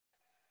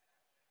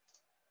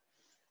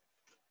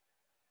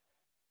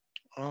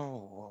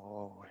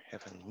Oh, I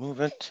haven't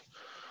moved it.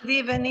 Good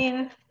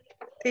evening,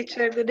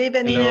 teacher. Good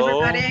evening,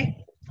 Hello. everybody.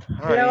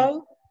 Hi.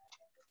 Hello.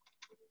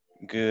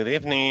 Good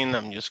evening.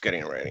 I'm just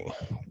getting ready.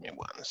 Give me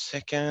 1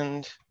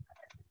 second.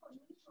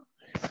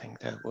 I think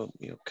that will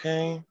be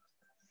okay.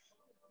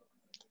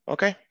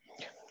 Okay.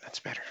 Yeah, that's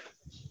better.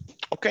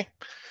 Okay.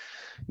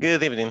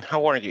 Good evening.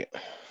 How are you?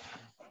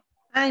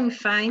 I'm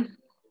fine.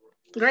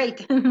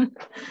 Great.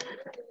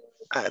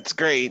 That's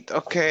great.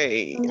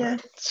 Okay. Yeah.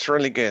 It's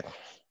really good.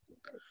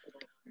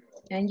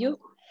 And you?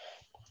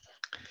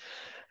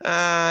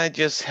 I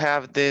just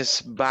have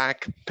this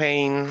back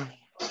pain.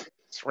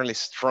 It's really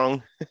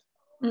strong.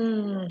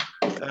 Mm,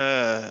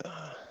 Uh,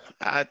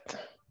 at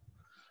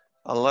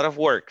a lot of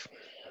work.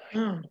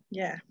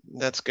 yeah.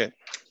 That's good.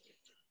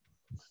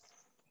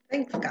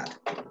 Thanks God.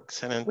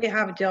 Excellent. We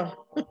have job.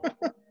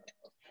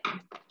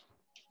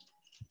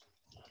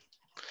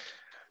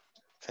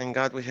 Thank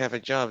God we have a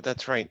job.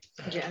 That's right.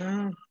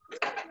 Yeah.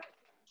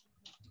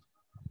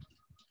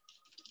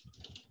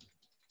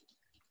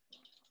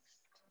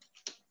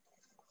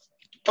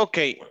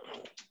 Okay.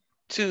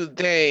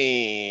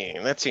 Today,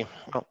 let's see.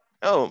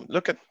 Oh,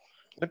 look at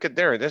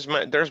there. There's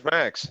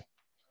Max.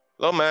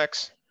 Hello,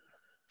 Max.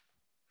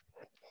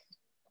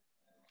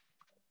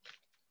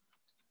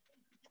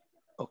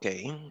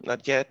 Okay,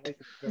 not yet.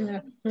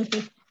 Yeah.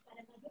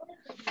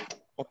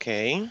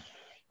 Okay.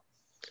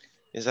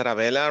 Is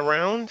Arabella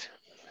around?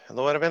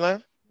 Hello,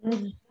 Arabella.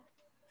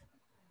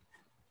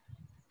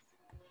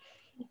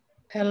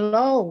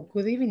 Hello,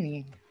 good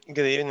evening.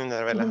 Good evening,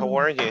 Arabella. How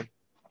are you?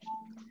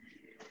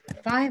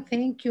 Fine,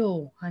 thank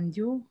you. And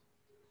you?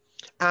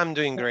 I'm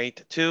doing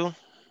great too.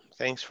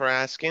 Thanks for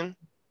asking.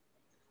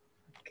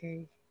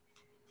 Okay.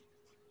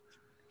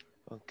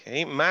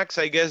 Okay, Max,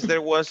 I guess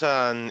there was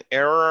an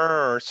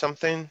error or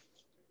something.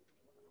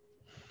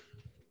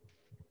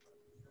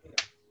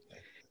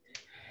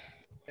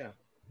 Yeah.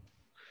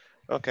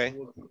 Okay,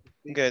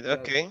 good.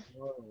 Okay,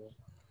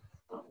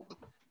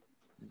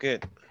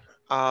 good.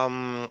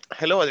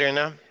 Hello,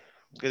 Adriana.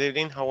 Good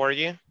evening. How are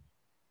you?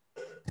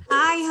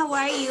 Hi, how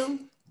are you?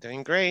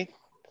 Doing great.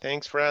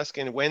 Thanks for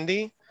asking,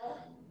 Wendy.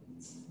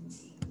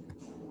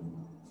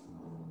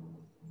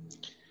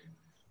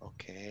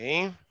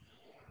 Okay.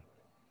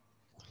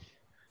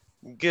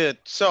 Good.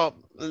 So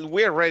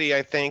we're ready,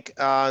 I think.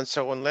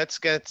 So let's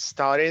get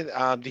started.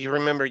 Do you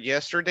remember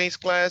yesterday's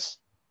class?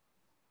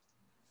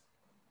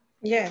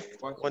 Yes.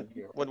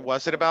 What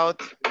was it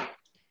about?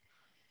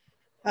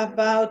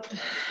 About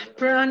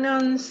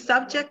pronouns,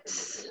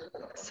 subjects,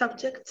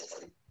 Subject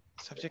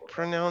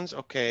pronouns.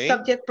 Okay.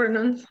 subject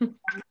pronouns.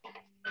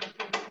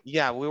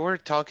 Yeah, we were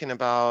talking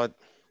about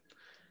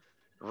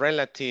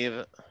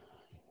relative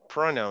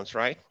pronouns,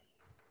 right?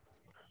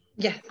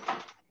 Yes.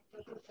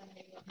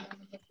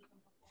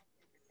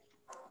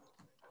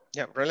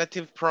 Yeah,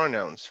 relative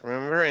pronouns.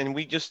 Remember, and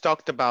we just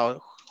talked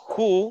about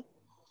who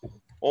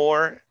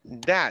or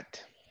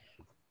that.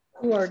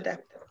 Who are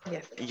that?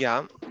 Yes.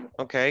 Yeah.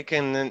 Okay.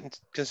 Can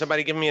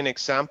somebody give me an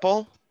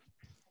example?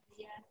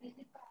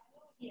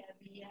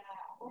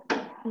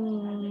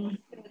 Mm,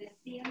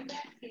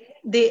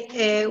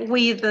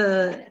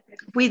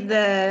 with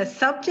the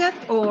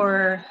subject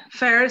or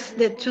first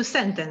the two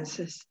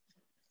sentences.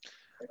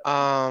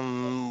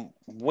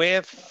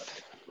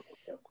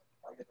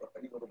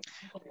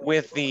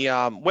 With the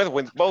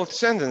with both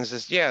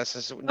sentences, yes,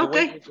 as the way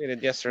Okay. we did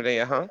it yesterday.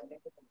 Uh-huh.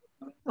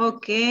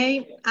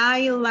 Okay.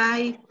 I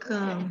like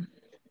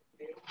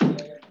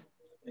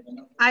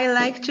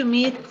to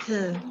meet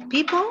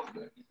people.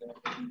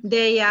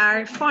 They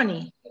are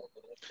funny.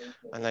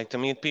 I like to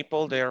meet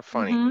people. They are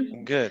funny.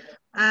 Mhm. Good.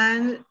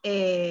 And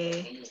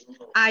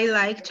I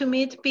like to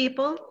meet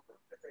people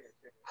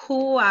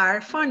who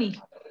are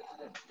funny.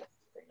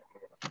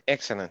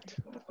 Excellent.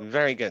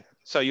 Very good.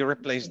 So you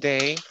replace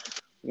they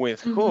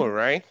with who, Mhm.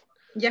 right?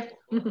 Yeah.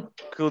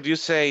 Could you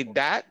say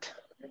that?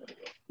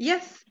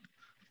 Yes.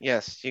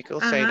 Yes, you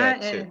could say Uh-huh.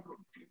 that too.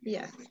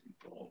 Yes.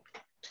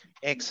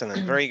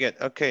 Excellent. Very good.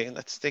 Okay,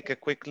 let's take a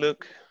quick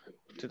look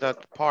to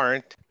that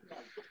part.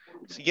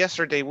 So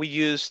yesterday we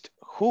used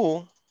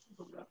who.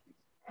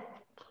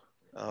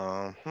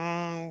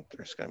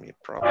 There's gonna be a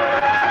problem.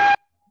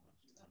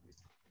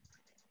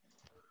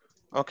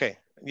 Okay,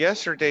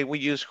 yesterday we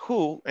used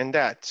who and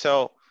that.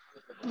 So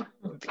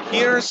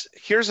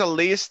here's a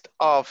list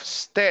of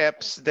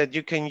steps that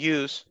you can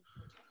use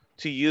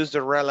to use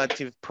the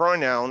relative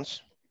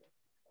pronouns.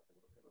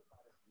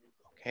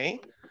 Okay,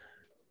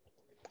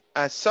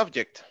 as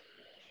subject.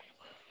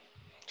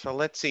 So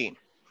let's see.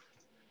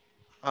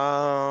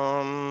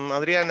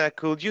 Adriana,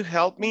 could you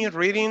help me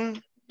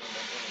reading?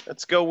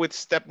 Let's go with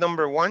step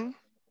number 1.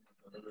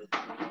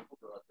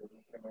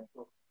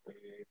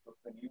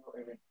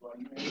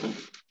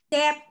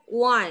 Step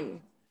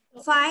 1.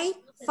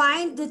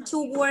 Find the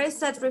two words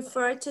that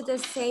refer to the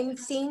same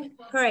thing,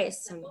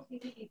 person.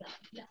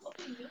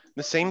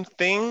 The same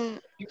thing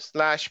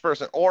slash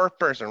person or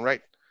person,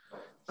 right?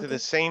 To the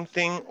same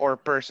thing or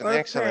person. Or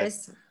Excellent.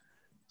 person.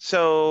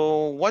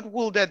 So what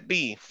will that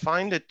be?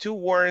 Find the two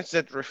words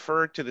that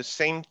refer to the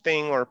same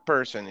thing or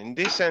person. In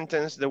this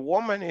sentence, the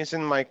woman is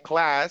in my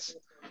class.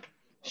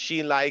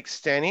 She likes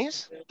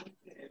tennis.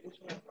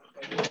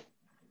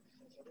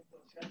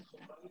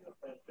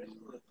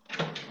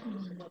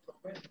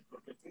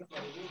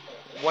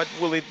 What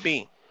will it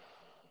be?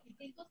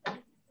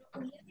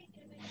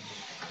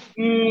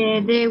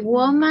 The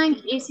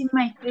woman is in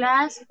my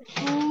class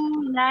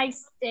who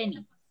likes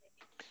tennis.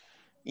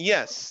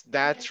 Yes,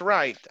 that's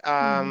right.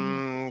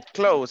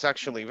 Close,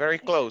 actually, very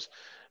close.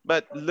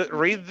 But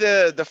read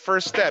the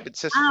first step. It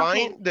says Okay.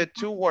 find the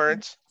two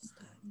words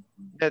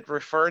that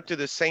refer to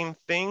the same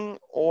thing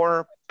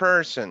or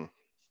person.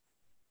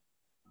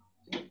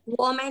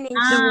 Woman and The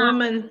Ah,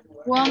 woman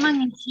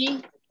woman and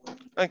she.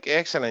 Okay,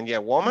 excellent. Yeah,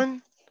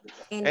 woman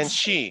and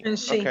she. she. and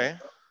she. Okay.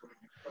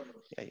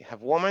 Yeah, you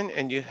have woman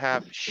and you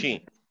have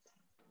she.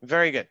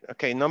 Very good.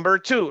 Okay, number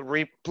two,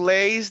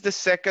 replace the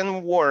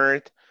second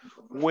word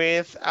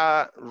with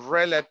a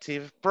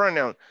relative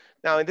pronoun.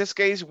 Now, in this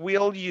case,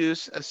 we'll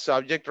use a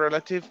subject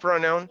relative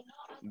pronoun,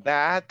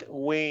 that,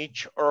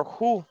 which, or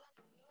who.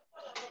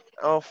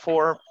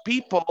 For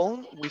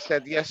people, we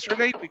said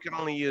yesterday, we can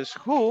only use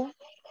who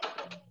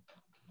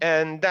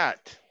and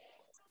that.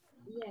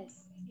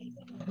 Yes.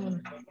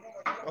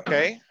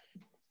 Okay,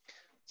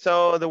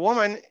 so the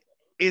woman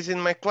is in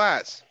my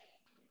class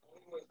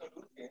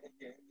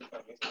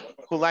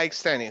who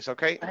likes tennis,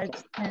 okay?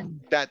 Likes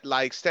 10. That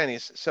likes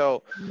tennis.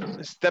 So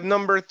step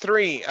number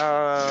three,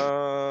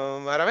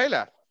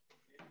 Marabella.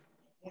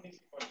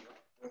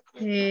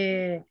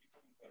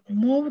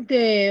 Move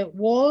the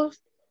word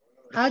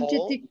The whole,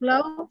 adjective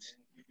clause,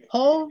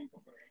 whole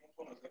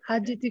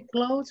adjective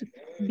clause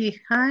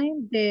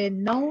behind the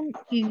noun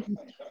in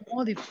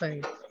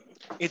modified.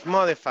 it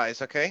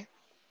modifies, okay?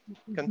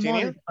 Is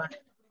Continue. modified.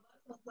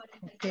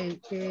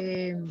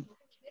 Okay.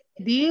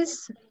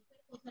 These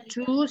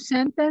two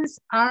sentences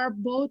are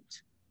both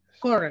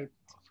correct.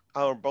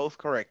 Are both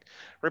correct.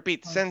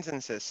 Repeat,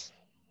 sentences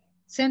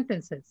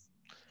Sentences.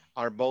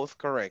 are both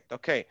correct.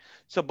 Okay,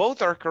 so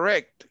both are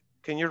correct.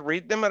 Can you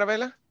read them,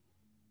 Marabella?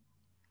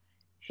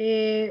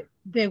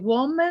 The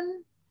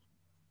woman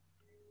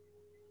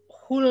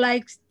who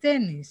likes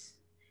tennis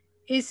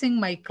is in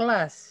my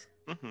class.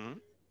 Mm-hmm.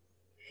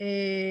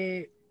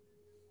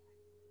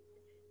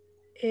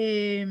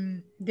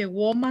 The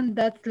woman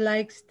that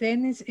likes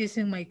tennis is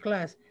in my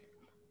class.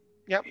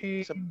 Yep,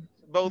 Eh, so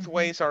both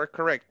ways are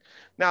correct.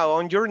 Now,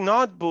 on your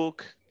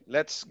notebook,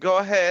 let's go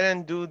ahead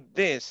and do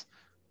this.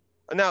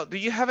 Now, do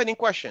you have any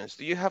questions?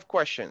 Do you have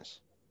questions?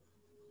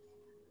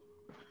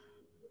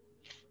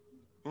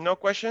 No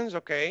questions?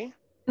 Okay.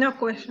 No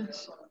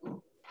questions.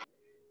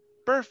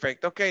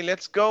 Perfect. Okay,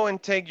 let's go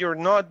and take your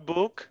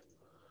notebook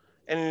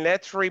and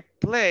let's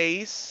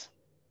replace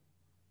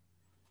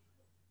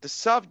the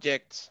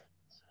subjects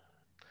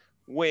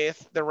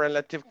with the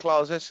relative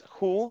clauses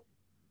who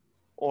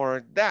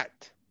or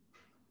that.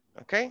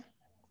 Okay,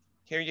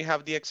 here you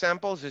have the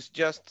examples. It's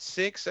just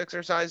 6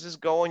 exercises.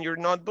 Go on your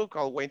notebook.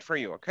 I'll wait for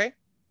you, okay?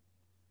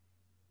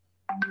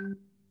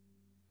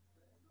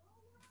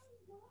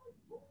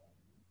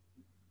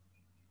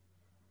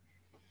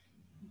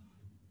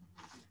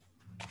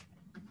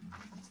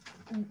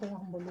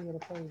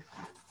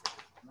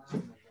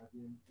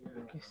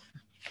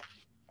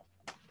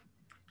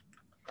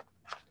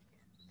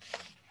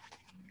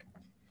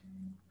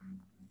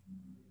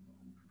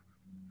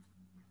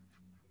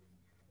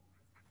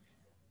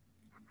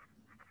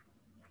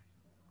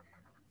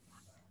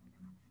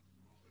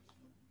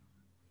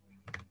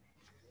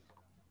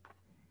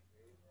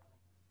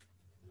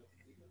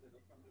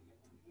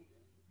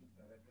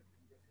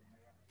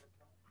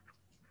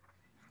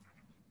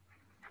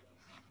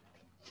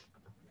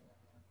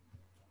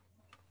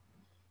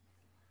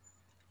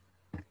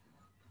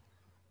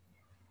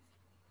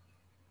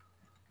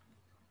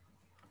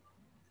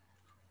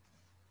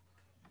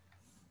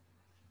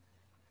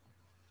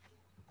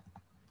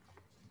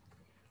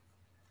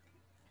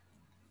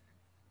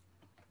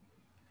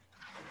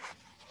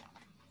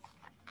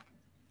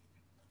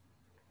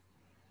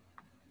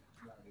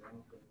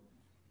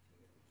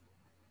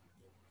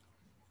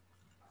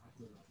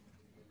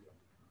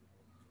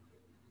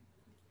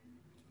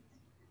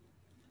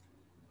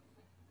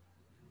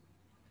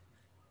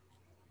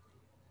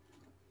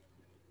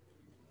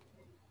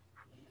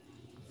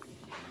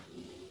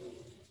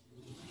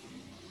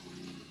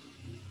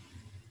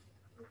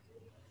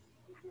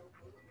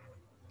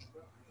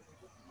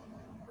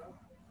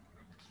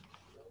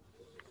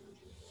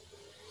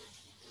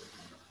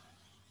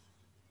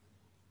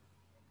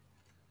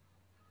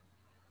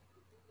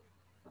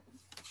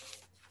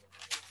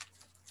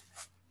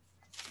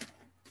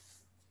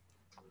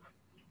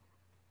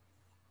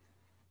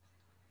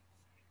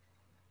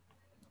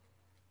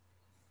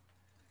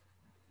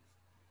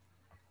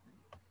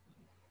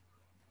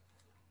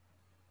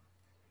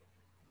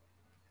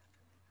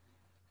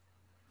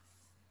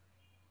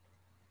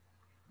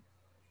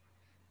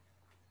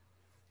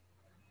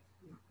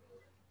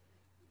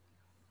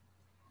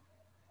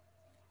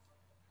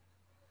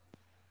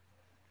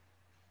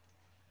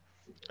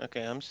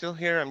 Okay, I'm still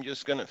here. I'm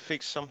just gonna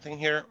fix something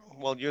here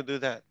while you do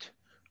that.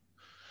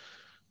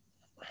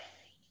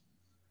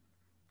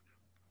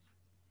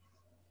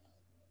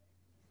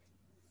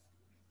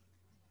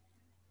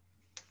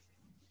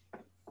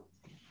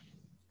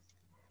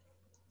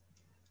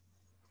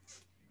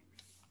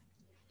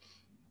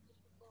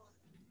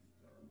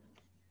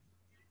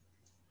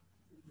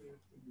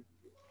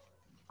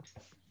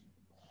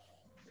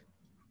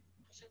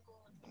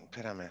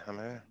 Espérame,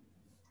 déjame ver.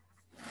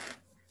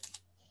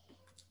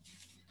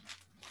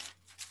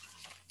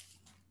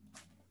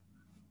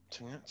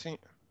 Sí, sí.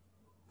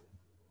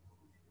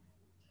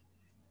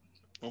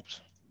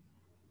 Oops.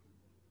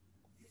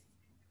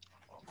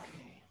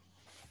 Okay.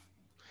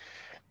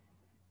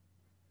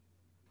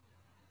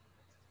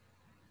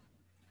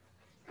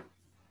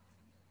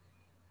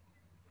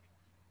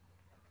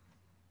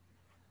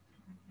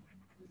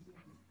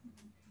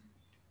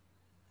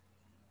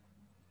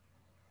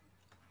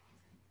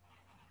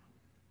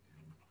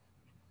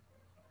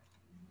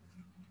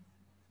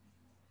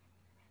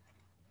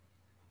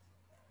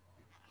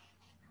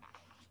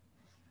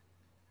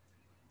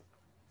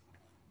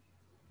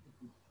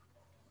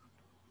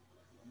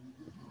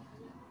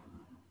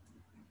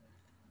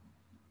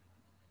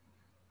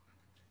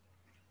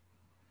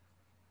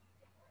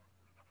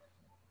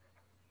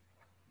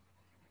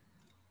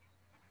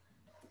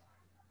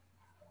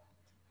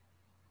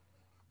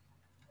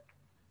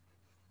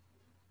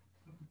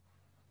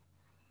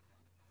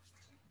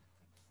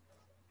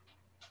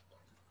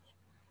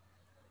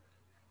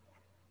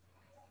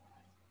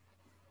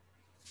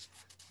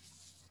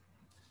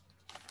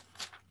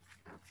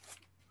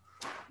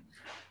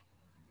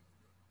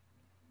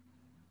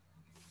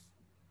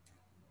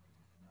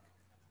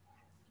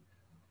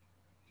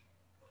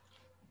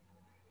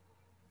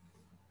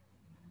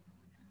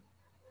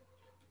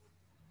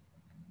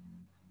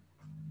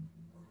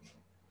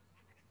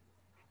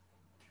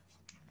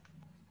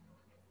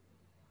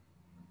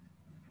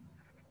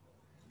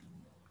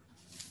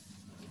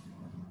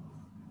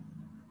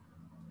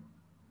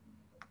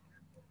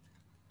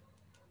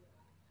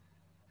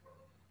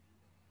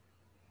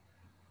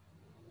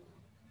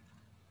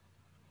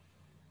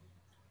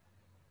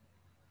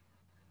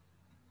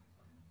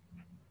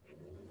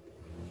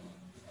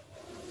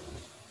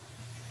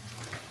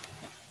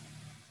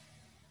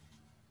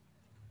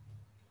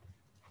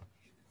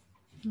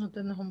 No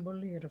tenés un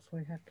bolígrafo,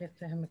 hija, que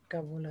se me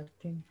acabó la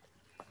tinta.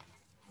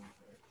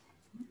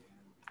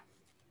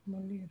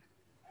 Bolígrafo.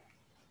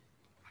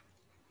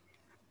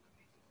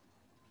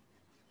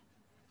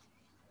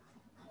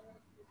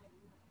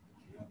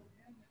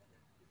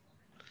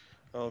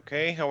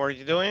 Okay, how are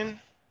you doing?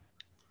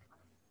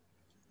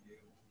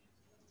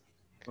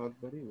 Not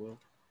very well.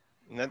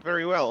 Not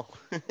very well.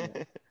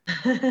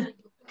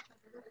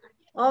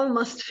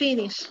 Almost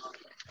finished.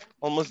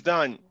 Almost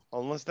done.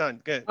 Almost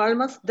done. Good.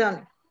 Almost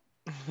done.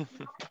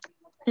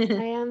 I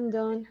am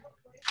done.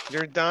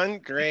 You're done?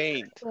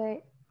 Great.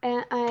 Wait,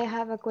 and I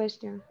have a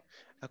question.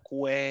 A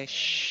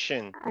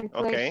question. A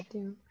Okay.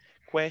 question.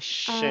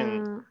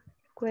 Question.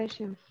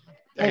 Question.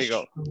 There you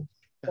go.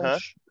 Uh-huh.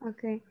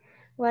 Okay.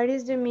 What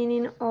is the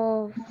meaning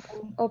of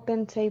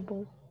open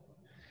table?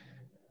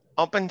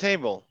 Open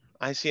table.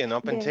 I see an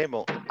open Yes.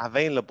 table.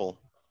 Available.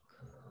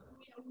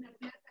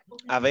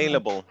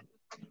 Available.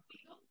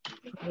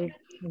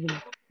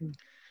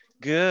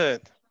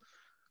 Good.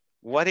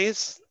 What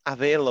is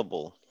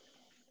available?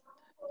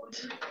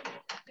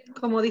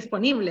 Como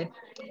disponible.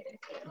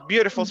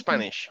 Beautiful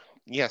Spanish.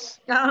 Yes.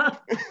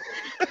 Ah,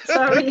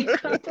 sorry.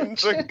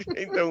 It's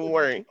okay, don't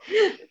worry.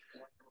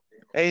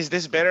 Hey, is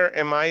this better?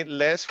 Am I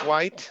less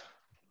white?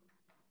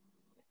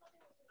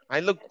 I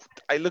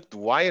looked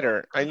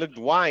whiter. I looked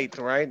white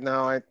right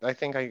now. I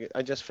think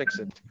I just fixed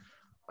it.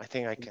 I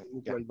think I can.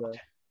 Yeah. Like that.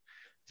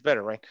 It's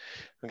better, right?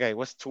 Okay, it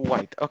was too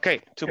white. Okay,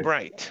 too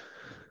bright.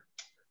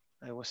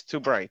 I was too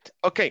bright.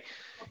 Okay,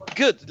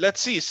 good. Let's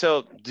see.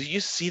 So do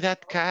you see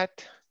that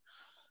cat?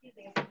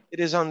 It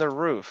is on the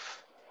roof.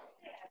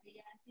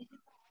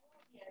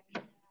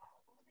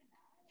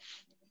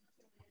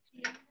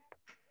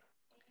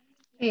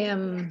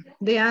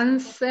 The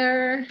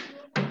answer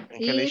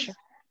is, Angelicia?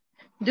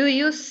 do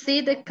you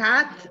see the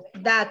cat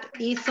that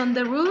is on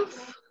the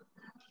roof?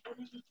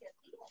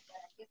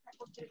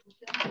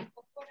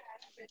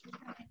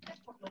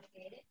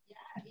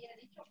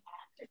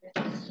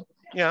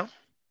 Yeah,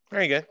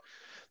 very good.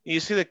 You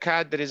see the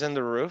cat that is on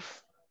the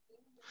roof?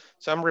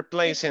 So I'm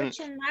replacing. The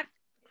question mark.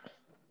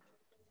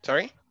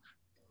 Sorry?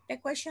 The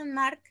question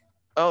mark.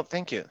 Oh,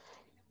 thank you.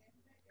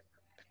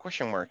 The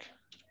question mark.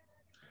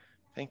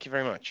 Thank you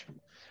very much.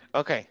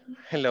 Okay.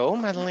 Hello,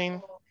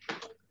 Madeline.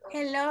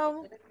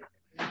 Hello.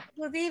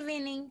 Good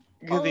evening.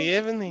 Good All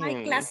evening.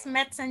 my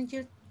classmates and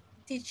you,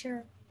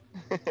 teacher.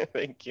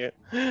 Thank you.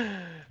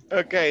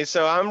 Okay,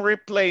 so I'm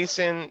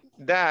replacing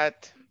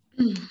that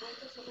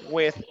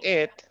with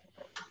it.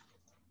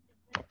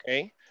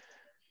 Okay.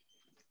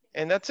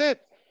 And that's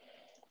it.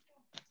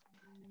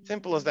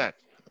 Simple as that.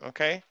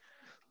 Okay.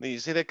 Do you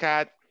see the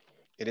cat?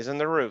 It is on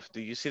the roof.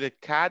 Do you see the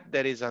cat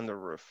that is on the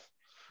roof?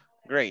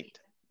 Great.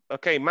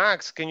 Okay,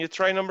 Max, can you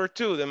try number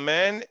 2? The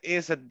man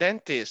is a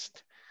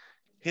dentist.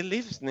 He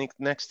lives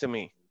next to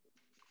me.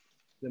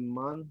 The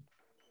man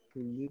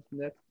who lives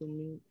next to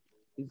me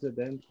is a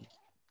dentist.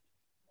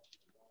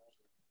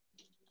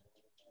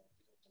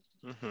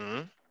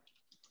 Mm-hmm. Is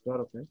that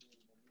okay?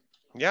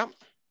 Yep.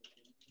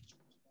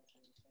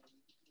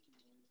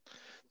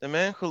 The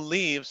man who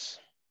lives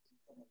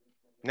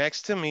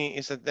next to me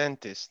is a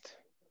dentist.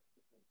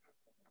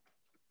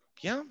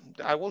 Yeah,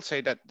 I will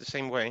say that the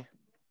same way.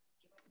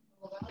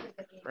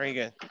 Very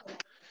good.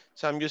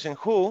 So I'm using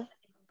who,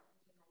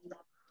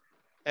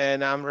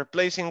 and I'm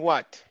replacing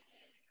what?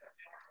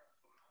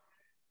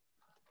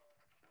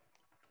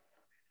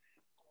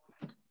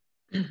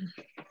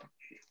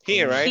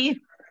 He, right?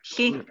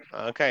 He.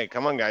 Okay,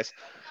 come on, guys.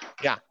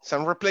 Yeah, so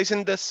I'm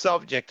replacing the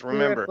subject, We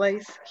remember.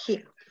 replace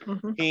he.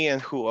 He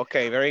and who.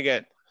 Okay, very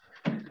good.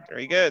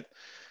 Very good.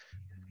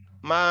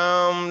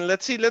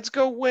 Let's see, let's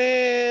go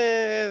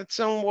with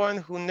someone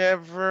who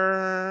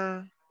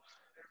never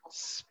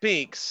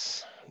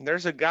speaks.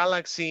 There's a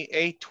Galaxy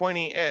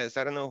A20s.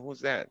 I don't know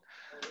who's that.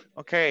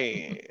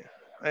 Okay,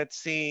 let's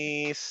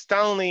see.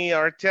 Stanley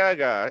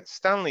Arteaga.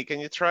 Stanley, can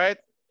you try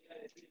it?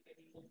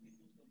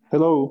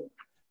 Hello.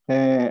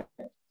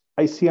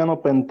 I see an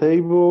open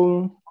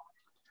table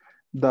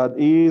that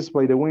is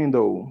by the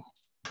window.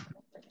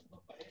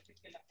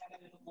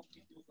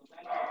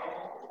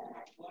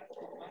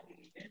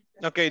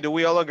 Okay, do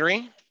we all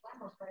agree?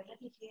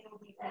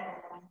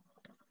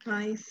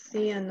 I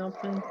see an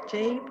open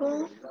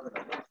table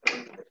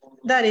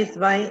that is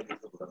by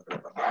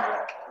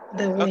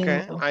the window.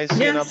 Okay, I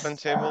see an open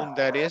table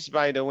that is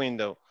by the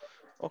window.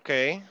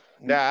 Okay,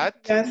 that.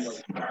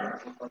 Yes.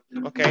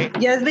 Okay.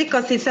 Yes,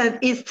 because it's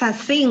a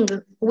thing.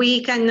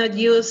 We cannot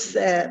use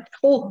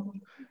who.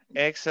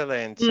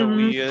 Excellent. So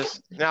we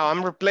use, now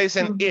I'm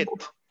replacing it.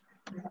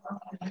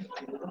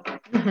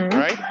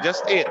 Right?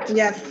 Just it.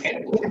 Yes.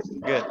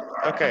 Good.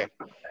 Okay.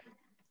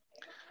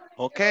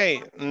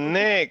 Okay.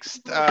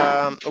 Next,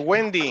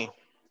 Wendy.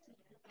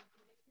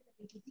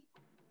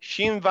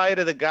 She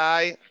invited a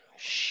guy.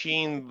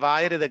 She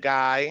invited a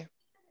guy.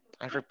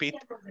 I repeat,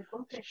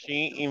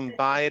 she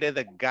invited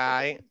a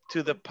guy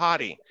to the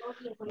party.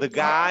 The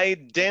guy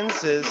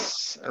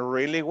dances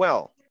really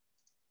well.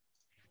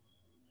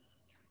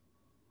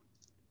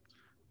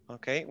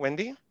 Okay,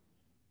 Wendy?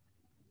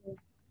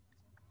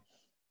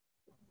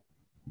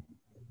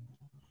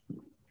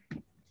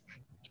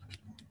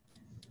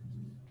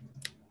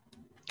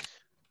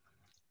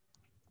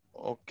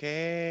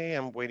 Okay,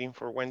 I'm waiting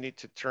for Wendy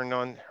to turn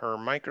on her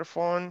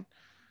microphone.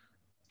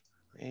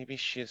 Maybe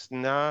she's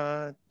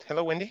not.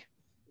 Hello, Wendy?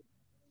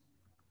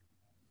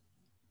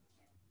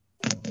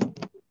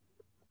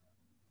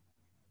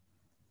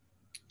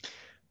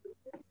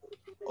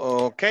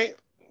 Okay,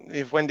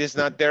 if Wendy's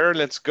not there,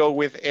 let's go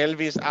with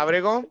Elvis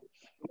Abrego.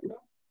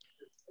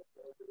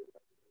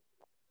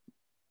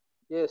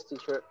 Yes,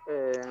 teacher.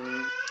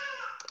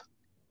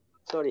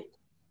 Sorry.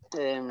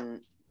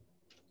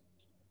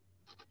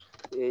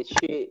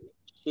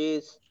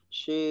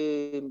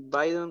 She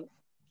Biden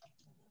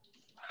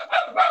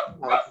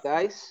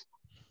guys.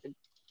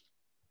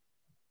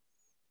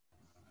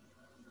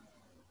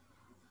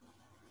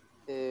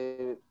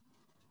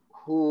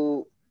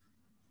 Who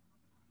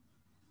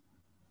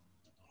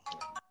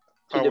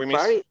to Are the we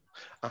party?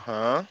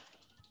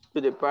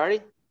 To the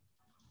party.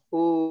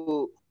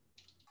 Who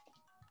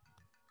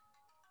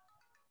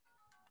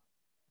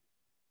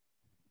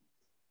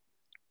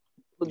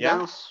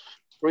dance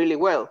really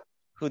well.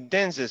 Who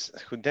dances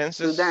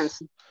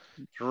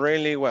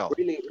really well.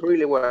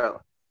 Really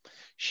well.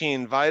 She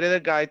invited a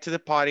guy to the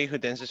party who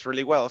dances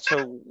really well.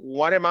 So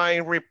what am I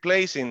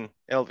replacing,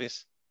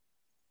 Elvis?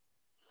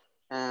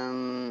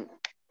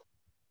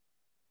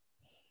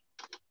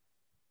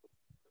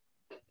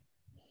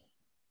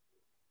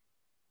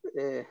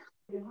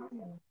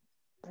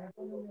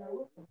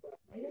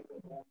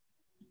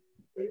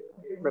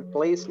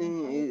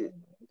 Replacing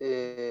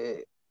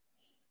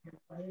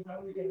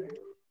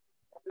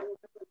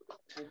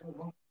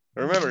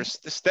Remember,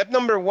 step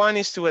number 1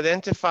 is to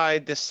identify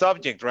the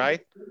subject,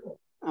 right?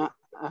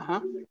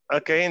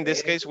 Okay, in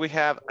this case, we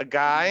have a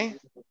guy,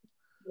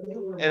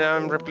 and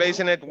I'm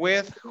replacing it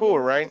with who,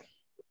 right?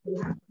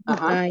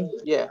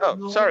 Yeah.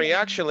 Oh, sorry,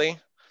 actually,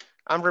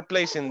 I'm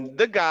replacing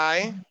the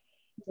guy,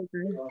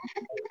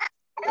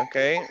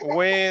 okay,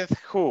 with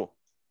who?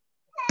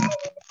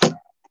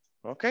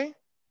 Okay.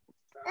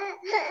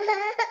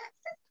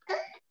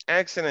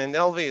 Excellent,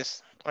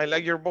 Elvis. I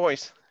like your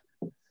voice.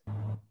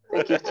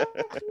 Thank you.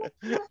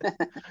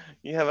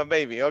 You have a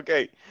baby.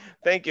 Okay.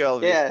 Thank you,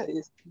 Elvis. Yeah,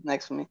 he's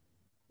next to me.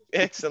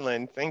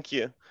 Excellent. Thank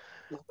you.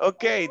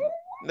 Okay.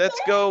 Let's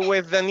go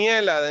with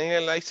Daniela.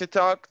 Daniela likes to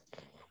talk.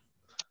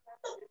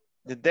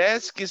 The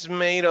desk is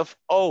made of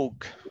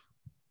oak.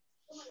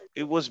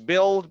 It was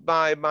built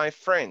by my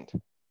friend.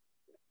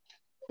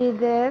 The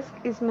desk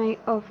is made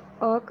of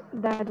oak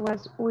that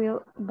was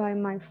built by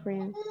my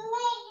friend.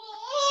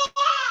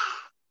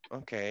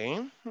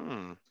 Okay.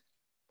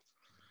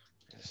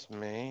 It's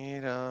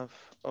made of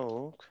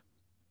oak.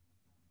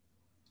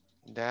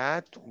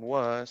 that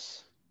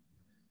was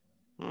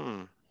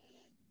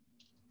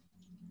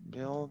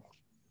built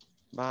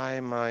by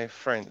my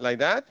friend. Like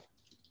that?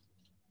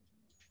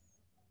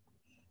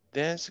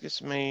 Desk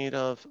is made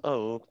of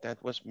oak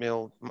that was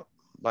built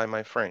by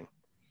my friend.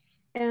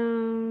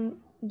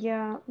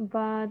 Yeah,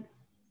 but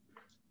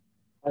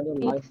I don't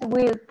like it's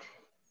with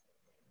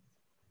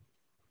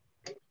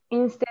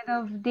instead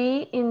of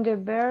the in the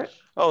verb.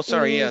 Oh,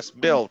 sorry, yes,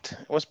 built.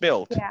 It was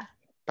built. Yeah,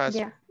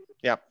 yeah.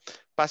 Yeah,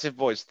 passive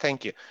voice,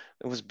 thank you.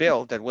 It was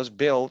built, that was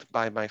built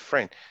by my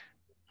friend.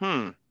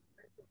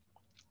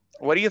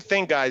 What do you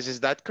think, guys?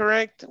 Is that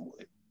correct?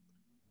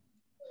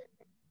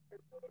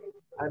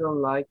 I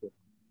don't like it.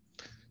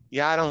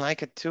 Yeah, I don't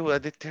like it too.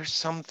 There's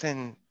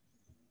something.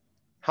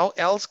 How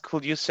else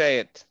could you say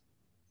it?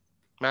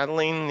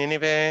 Madeline,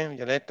 Nineveh,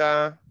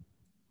 Violeta,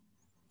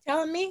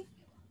 Tell me.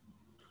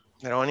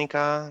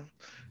 Veronica.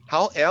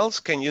 How else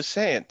can you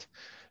say it?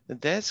 The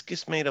desk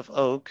is made of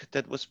oak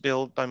that was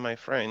built by my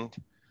friend.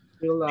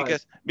 Feel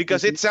like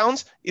Because it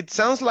sounds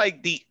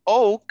like the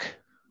oak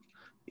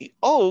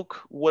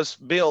was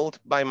built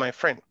by my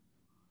friend.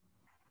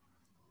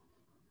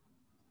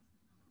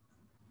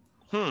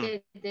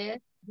 The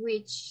desk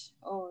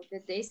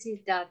the desk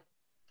that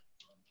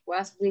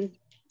was built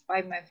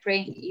by my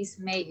friend is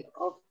made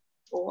of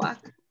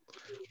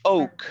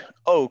oak.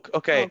 Oak,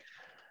 okay.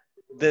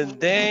 The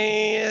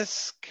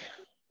desk.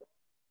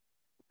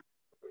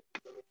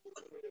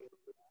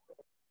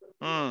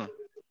 The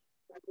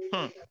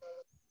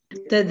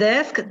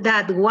desk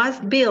that was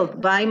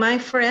built by my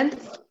friend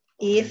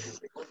is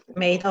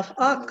made of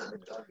oak.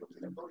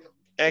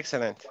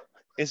 Excellent.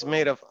 It's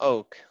made of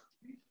oak.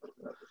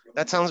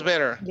 That sounds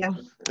better. Yeah.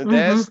 The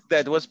desk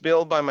that was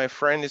built by my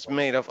friend is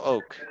made of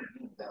oak.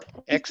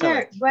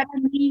 Excellent. What I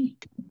mean,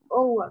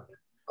 oak.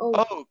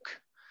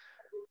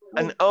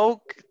 An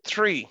oak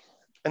tree.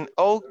 An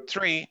oak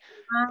tree.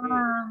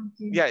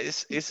 Yeah,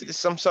 it's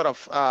some sort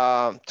of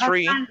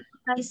tree.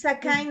 It's a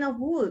kind of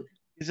wood.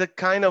 It's a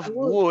kind of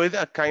wood,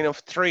 a kind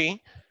of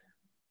tree.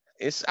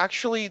 It's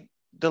actually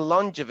the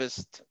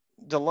longest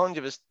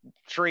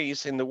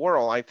trees in the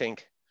world, I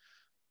think.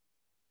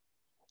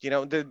 You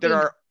know,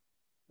 there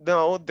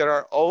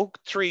are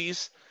oak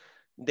trees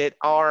that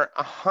are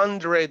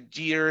 100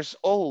 years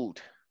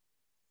old.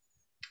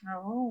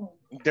 Oh.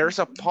 There is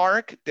a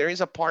park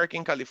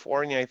in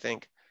California, I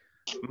think,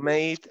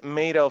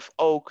 made of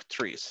oak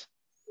trees.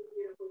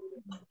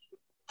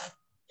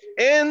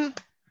 And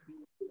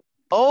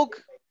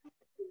oak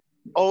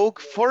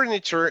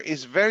furniture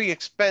is very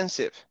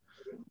expensive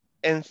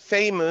and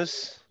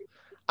famous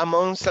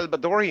among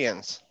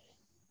Salvadorians.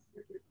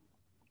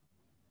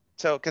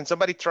 So can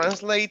somebody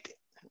translate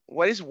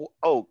what is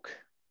oak?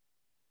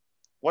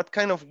 What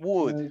kind of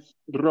wood?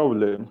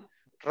 Roble.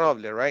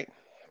 Roble, right?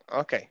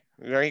 Okay,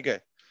 very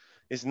good.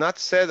 It's not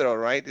cedro,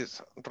 right?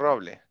 It's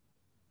roble.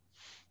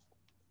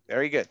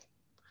 Very good.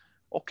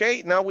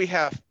 Okay, now we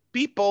have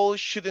people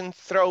shouldn't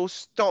throw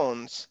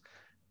stones.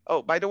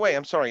 Oh, by the way,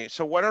 I'm sorry.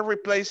 So what are we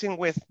replacing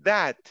with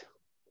that?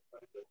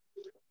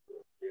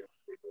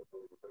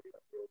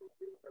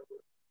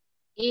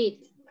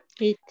 It.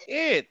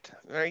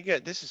 Very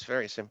good. This is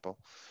very simple.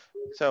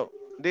 So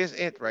this is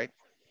it, right?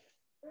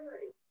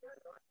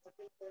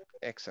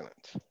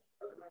 Excellent.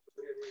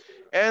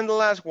 And the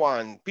last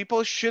one.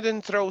 People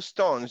shouldn't throw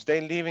stones.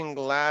 They live in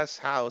glass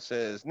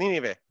houses.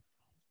 Nineveh.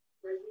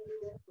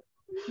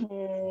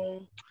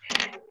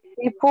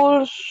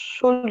 People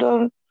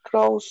shouldn't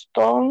throw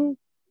stones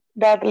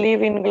that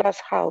live in glass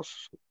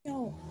house.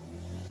 No.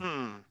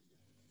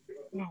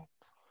 No.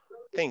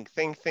 Think.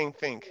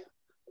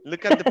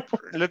 Look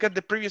at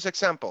the previous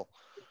example.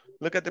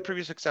 Look at the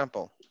previous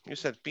example. You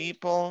said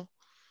people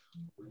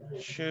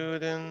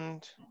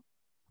shouldn't.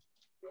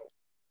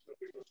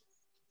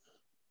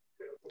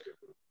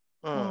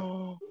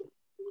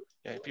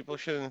 Yeah, people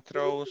shouldn't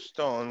throw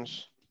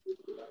stones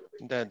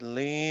that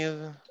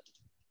live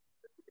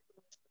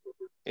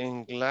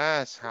in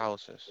glass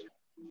houses.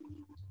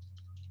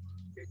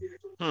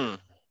 I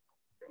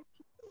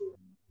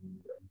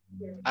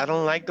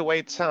don't like the way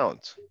it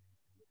sounds.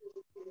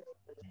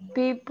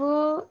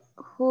 People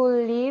who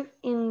live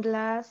in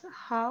glass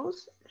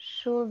house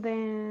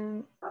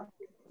shouldn't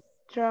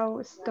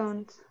throw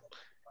stones.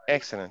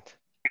 Excellent.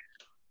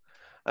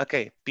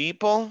 Okay,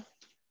 people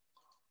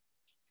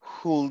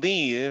who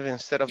live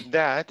instead of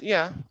that,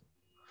 yeah.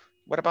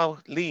 What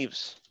about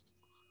leaves?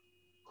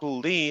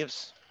 Who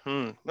lives?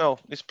 No,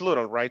 it's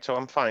plural, right? So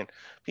I'm fine.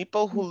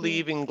 People who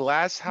live in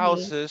glass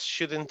houses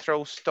shouldn't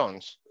throw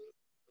stones.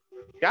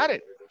 Got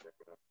it.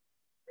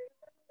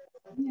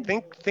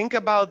 Think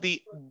about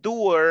the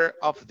doer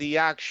of the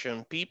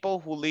action. People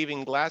who live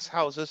in glass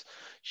houses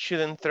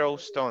shouldn't throw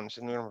stones.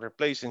 And I'm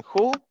replacing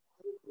who?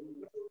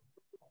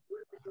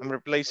 I'm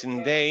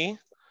replacing they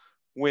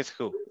with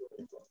who?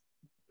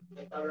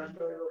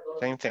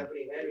 Same thing.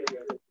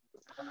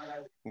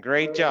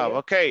 Great job.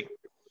 Okay.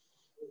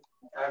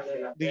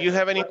 Do you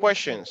have any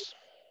questions?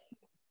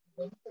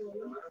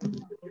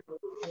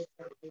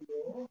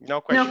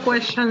 No questions. No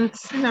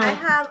questions. No.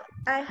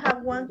 I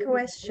have one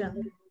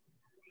question.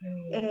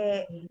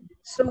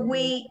 So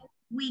we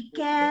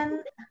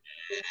can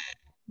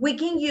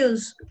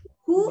use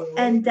who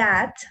and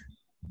that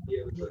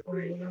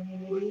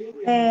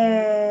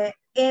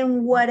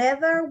in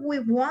whatever we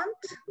want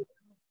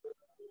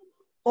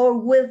or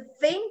will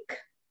think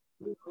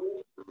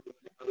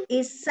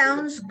it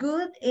sounds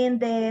good in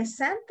the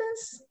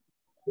sentence,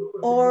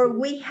 or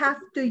we have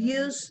to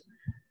use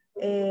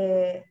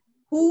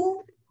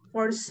who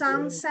for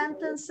some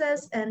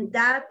sentences and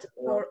that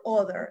for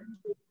other.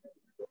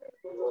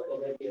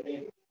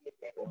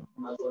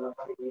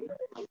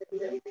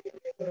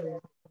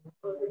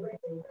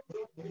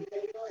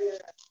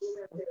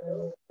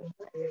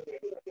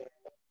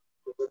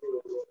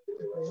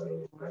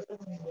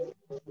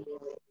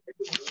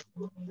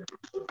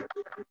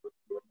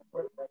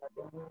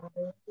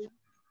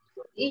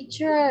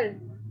 Teacher,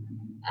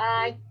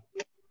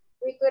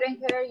 we couldn't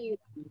hear you.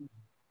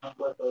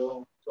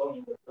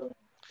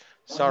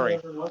 Sorry.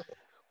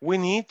 We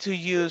need to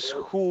use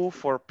who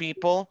for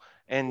people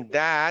and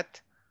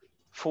that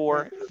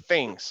for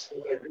things.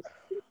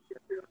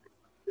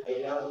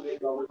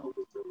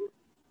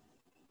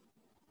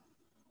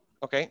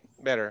 Okay,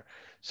 better.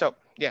 So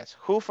yes,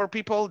 who for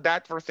people,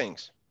 that for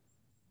things.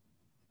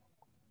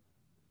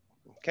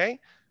 Okay,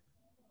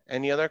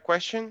 any other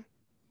question?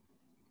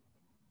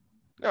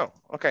 No,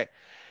 okay,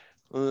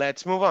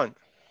 let's move on.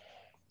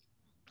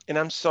 And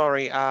I'm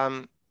sorry,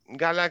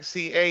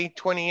 Galaxy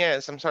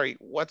A20s, I'm sorry,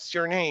 what's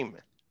your name?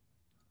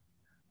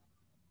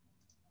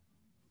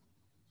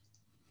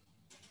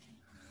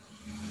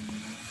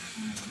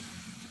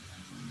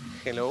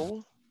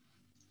 Hello?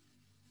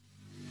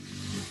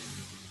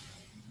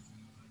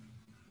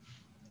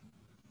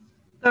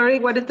 Sorry,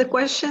 what is the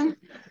question?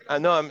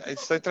 No,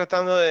 estoy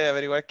tratando de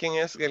averiguar quién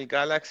es el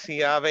Galaxy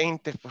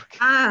A20 porque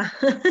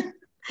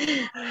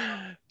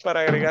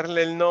para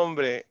agregarle el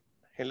nombre.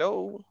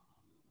 Hello.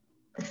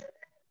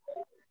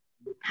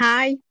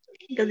 Hi,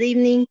 good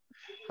evening.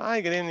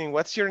 Hi, good evening.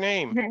 What's your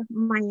name?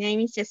 My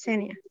name is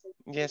Yesenia.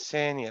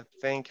 Yesenia,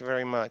 thank you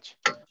very much.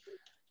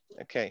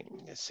 Okay,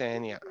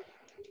 Yesenia.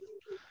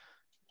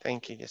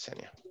 Thank you,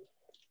 Yesenia.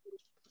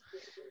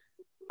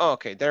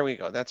 Okay, there we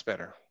go. That's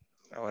better.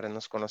 Ahora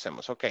nos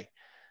conocemos. Okay,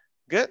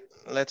 good.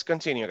 Let's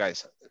continue,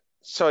 guys.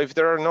 So if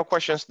there are no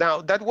questions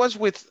now, that was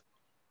with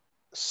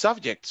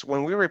subjects.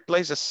 When we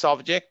replace a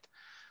subject,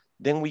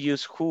 then we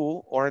use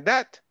who or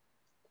that.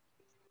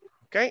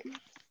 Okay.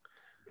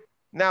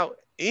 Now,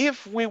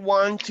 if we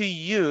want to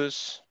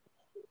use,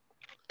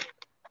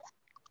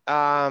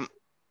 let's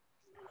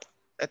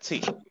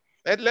see.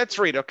 Let's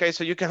read, okay?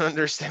 So you can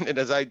understand it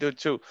as I do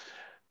too.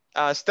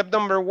 Step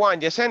number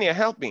 1, Yesenia,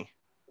 help me.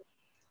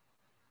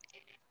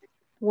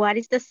 What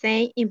is the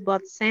same in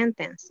both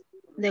sentences?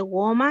 The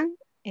woman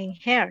and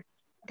her.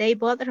 They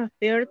both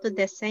refer to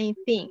the same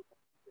thing,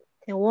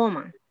 the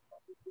woman.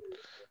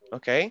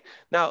 Okay,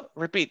 now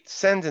repeat,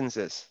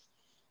 sentences.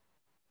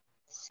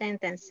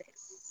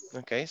 Sentences.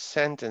 Okay,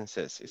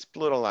 sentences, it's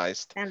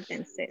pluralized.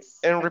 Sentences.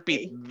 And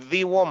repeat, okay.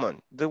 The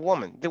woman, the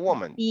woman, the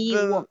woman,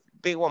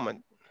 the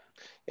woman.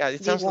 Yeah,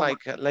 it sounds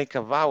like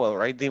a vowel,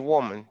 right? The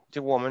woman,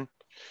 the woman.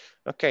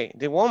 Okay,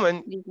 the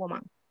woman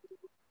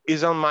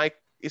is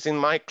in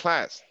my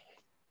class.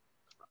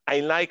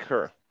 I like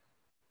her.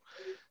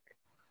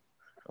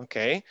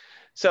 Okay,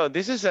 so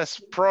this is as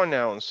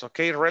pronouns,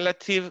 okay?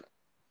 Relative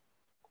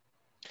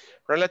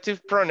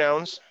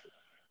pronouns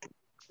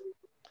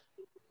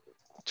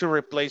to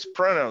replace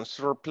pronouns,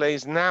 to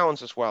replace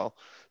nouns as well.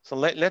 So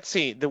let's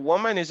see, the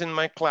woman is in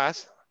my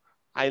class.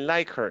 I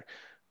like her.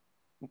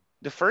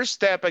 The first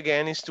step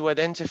again is to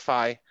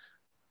identify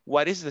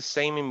what is the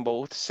same in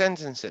both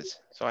sentences.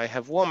 So I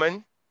have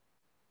woman,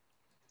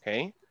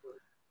 okay?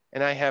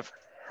 And I have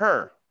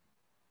her,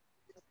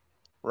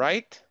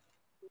 right?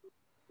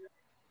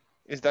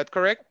 Is that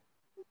correct?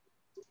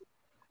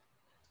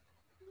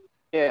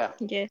 Yeah.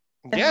 Yes.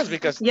 Yes,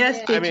 because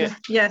yes, teacher. I mean,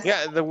 yes.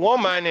 Yeah, the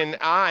woman and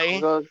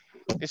I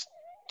is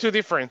two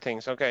different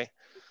things, okay?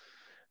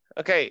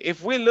 Okay,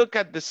 if we look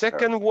at the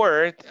second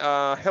word,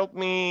 help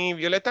me,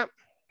 Violeta.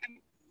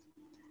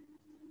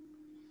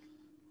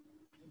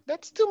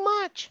 That's too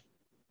much.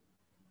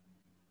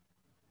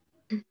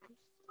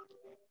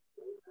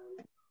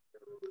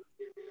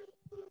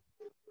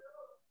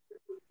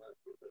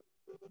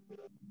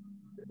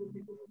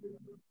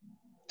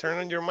 Turn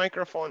on your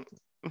microphone.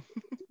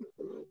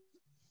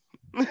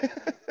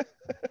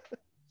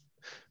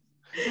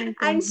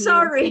 I'm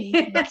sorry.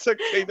 That's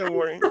okay, don't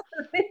worry.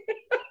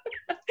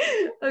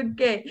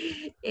 Okay,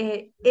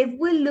 if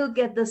we look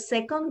at the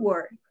second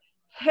word,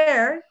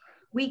 her,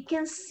 we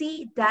can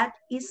see that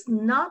is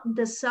not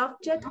the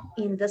subject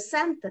in the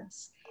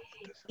sentence.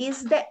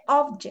 It's the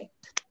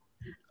object.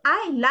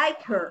 I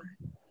like her.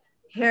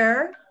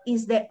 Her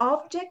is the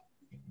object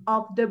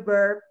of the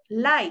verb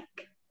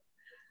like.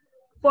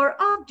 For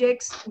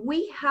objects,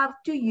 we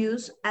have to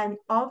use an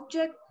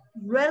object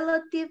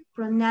relative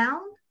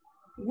pronoun,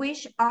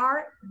 which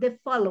are the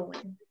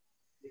following.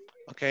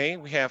 Okay,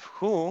 we have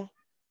who,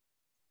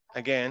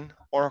 again,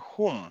 or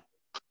whom.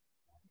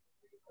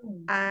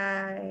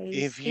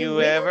 If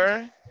you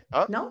ever,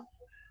 No?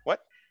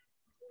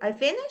 I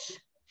finish?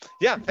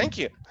 Yeah, thank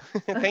you.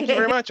 Thank you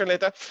very much,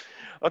 Arleta.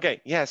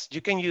 Okay, yes,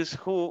 you can use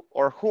who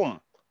or whom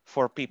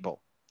for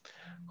people.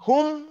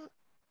 Whom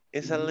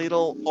is a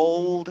little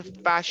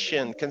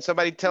old-fashioned. Can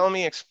somebody tell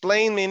me,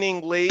 explain me in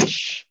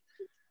English,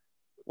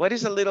 what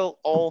is a little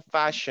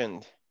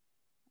old-fashioned?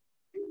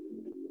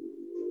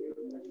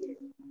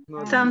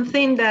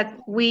 Something that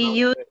we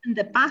used in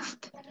the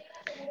past.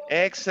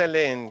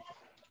 Excellent.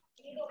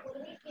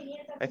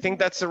 I think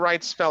that's the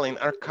right spelling.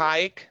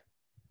 Archaic.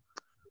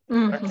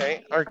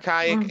 Okay,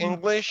 archaic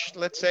English,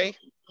 let's say.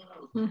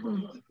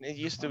 It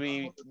used to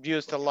be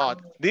used a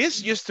lot.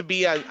 This used to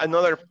be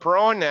another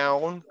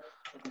pronoun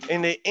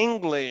in the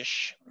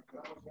English,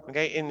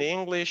 okay, in the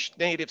English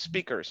native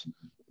speakers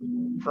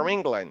from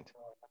England.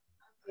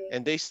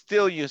 And they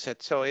still use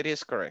it, so it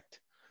is correct.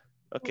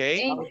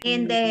 Okay.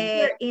 In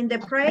the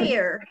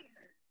prayer.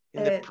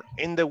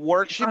 In the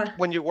worship,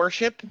 when you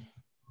worship.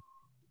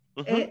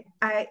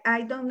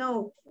 I don't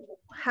know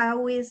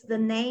how is the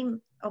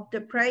name of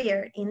the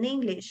prayer in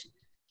English.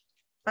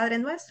 Padre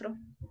Nuestro.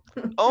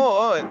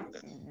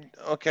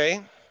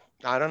 Okay.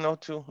 I don't know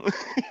too.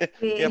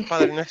 Yeah,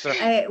 Padre Nuestro.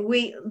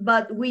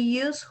 But we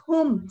use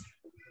whom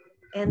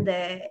in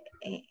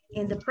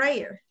the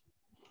prayer.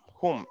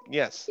 Whom,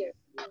 yes.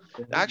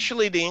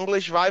 Actually, the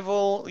English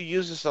Bible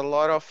uses a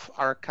lot of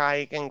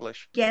archaic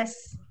English.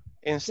 Yes.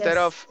 Instead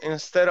of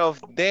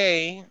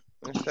they,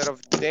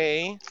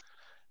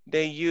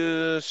 they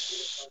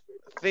use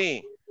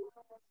thee.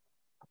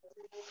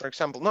 For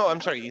example, no,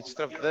 I'm sorry,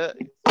 instead of the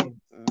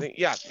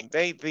yeah,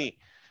 they, thee,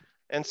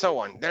 and so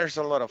on. There's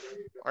a lot of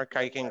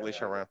archaic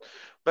English around,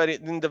 but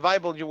in the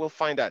Bible you will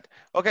find that.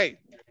 Okay,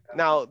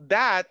 now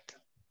that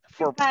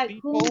for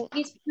people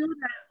is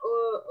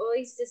plural or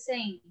is the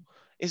same?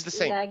 It's the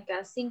same. Like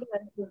a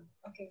singular.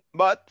 Okay.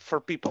 But for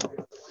people,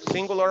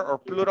 singular or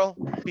plural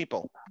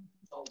people.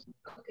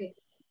 Okay.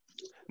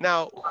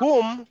 Now,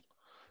 whom,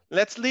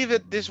 let's leave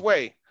it this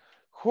way.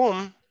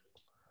 Whom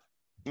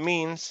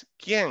means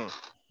quién.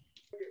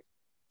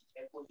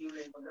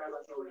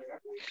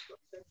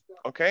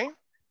 Okay?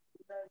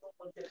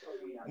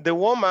 The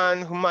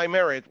woman whom I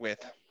married with.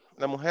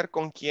 La mujer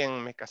con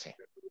quien me casé.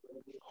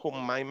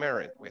 Whom I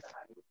married with.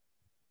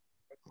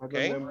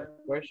 Okay? I remember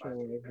the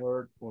question I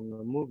heard on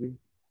a movie.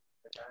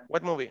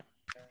 What movie?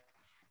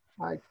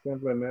 I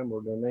can't remember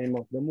the name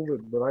of the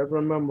movie, but I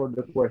remember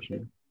the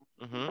question.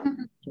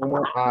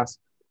 Someone asked,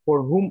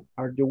 for whom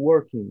are you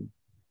working?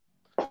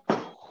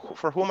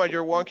 For whom are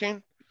you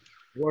working?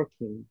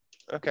 Working.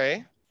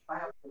 Okay.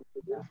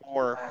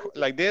 Or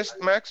like this,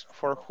 Max,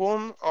 for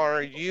whom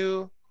are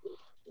you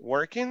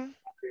working?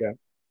 Yeah.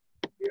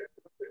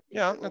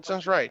 Yeah, that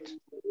sounds right.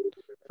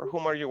 For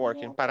whom are you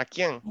working? ¿Para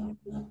quién?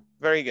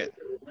 Very good.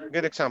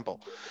 Good example.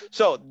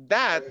 So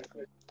that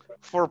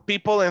for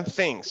people and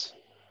things.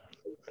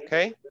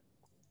 Okay.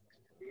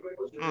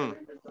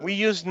 We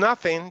use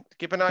nothing.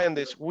 Keep an eye on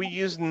this. We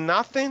use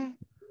nothing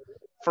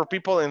for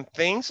people and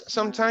things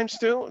sometimes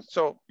too.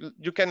 So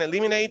you can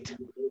eliminate.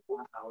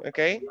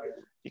 Okay.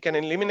 You can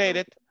eliminate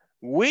it.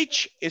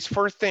 Which is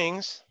for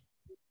things.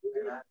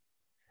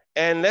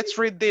 And let's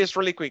read this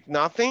really quick.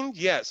 Nothing.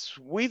 Yes,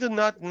 we do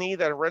not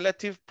need a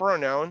relative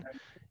pronoun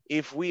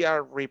if we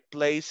are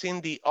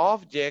replacing the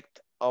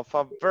object of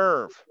a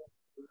verb.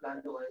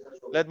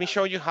 Let me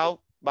show you how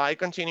by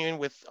continuing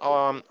with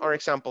our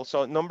example.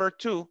 So number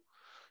 2,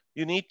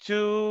 you need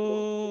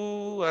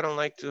to, I don't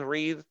like to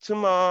read too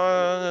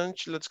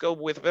much. Let's go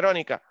with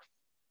Veronica.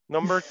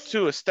 Number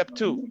 2, step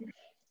 2.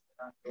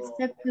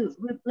 Step 2,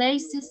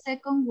 replace the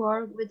second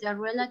word with a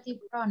relative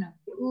pronoun.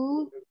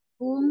 Who,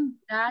 whom,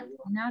 that,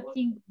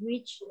 nothing,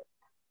 which.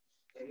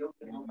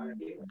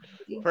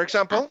 For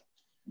example?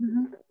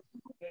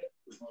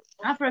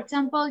 For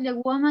example, the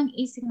woman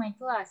is in my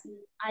class.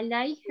 I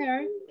like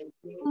her,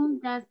 whom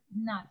does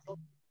not.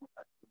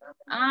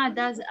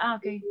 That's,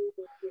 okay.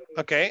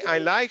 Okay, I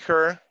like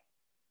her.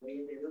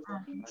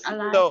 I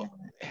like so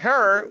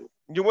her,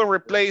 you will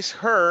replace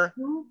her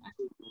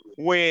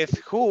with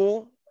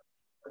who,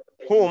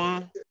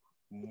 whom,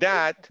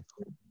 that,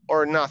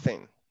 or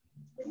nothing.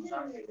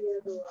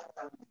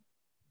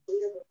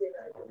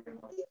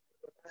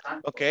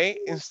 Okay,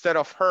 instead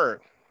of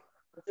her.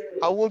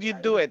 How will you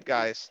do it,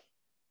 guys?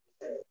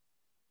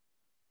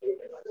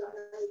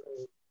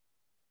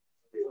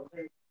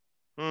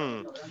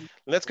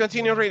 Let's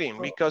continue reading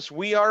because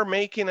we are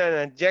making an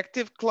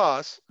adjective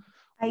clause.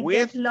 I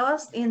get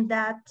lost in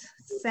that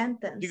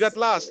sentence. You got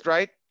lost,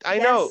 right? I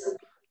know.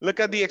 Look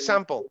at the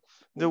example.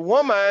 The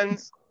woman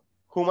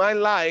whom I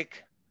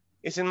like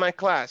is in my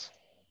class.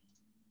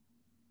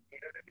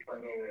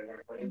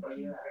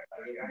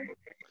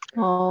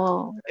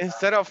 Oh.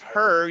 Instead of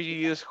her, you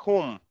use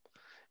whom.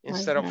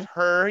 Instead of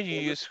her, you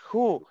use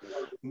who.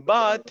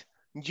 But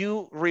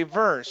you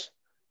reverse.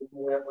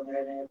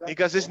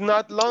 Because it's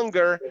not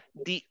longer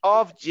the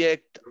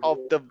object of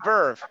the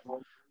verb.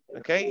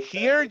 Okay,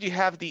 here you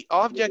have the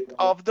object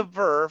of the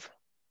verb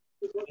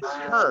is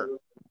her.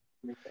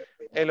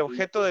 El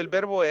objeto del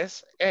verbo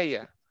es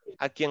ella.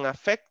 A quien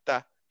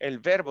afecta el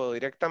verbo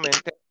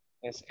directamente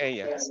es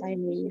ella.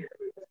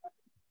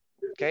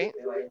 Ok, Ok.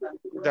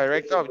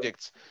 Direct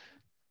objects.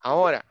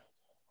 Ahora,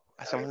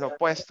 hacemos lo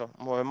opuesto.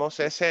 Movemos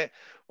ese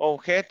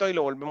objeto y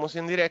lo volvemos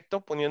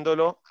indirecto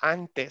poniéndolo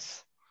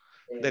antes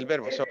del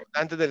verbo. So,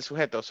 antes del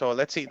sujeto. So,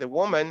 let's see. The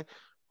woman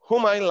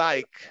whom I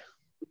like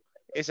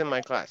is in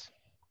my class.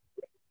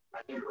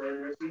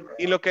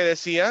 Y lo que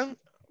decía,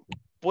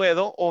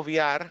 puedo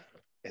obviar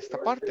esta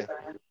parte.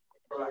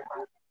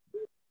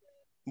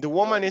 The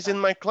woman is in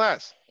my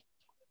class.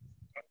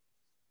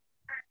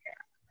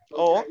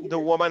 Or the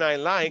woman I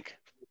like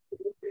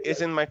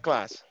is in my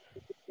class.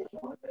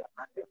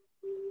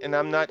 And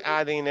I'm not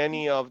adding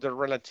any of the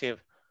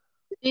relative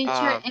Teacher,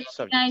 can I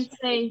subjects.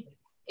 say,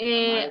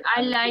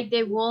 I like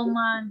the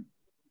woman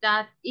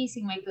that is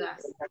in my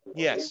class?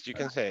 Yes, you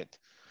can say it.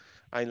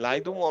 I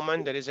like the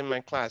woman that is in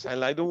my class. I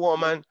like the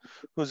woman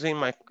who's in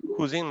my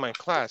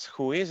class,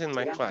 who is in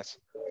my class.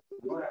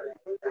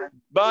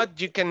 But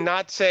you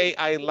cannot say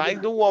I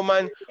like the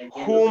woman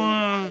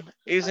whom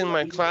is in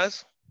my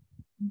class.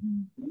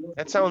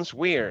 That sounds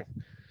weird.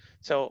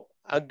 So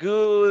a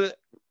good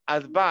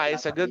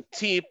advice, a good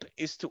tip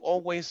is to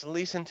always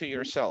listen to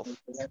yourself.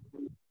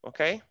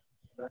 Okay?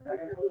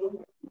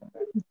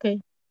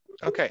 Okay.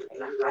 Okay.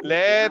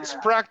 Let's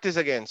practice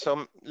again.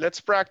 So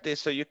let's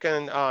practice so you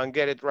can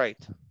get it right.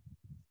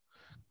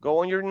 Go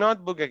on your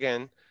notebook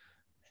again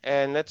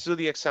and let's do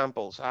the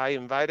examples. I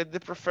invited the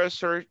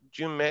professor.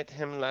 You met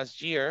him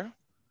last year.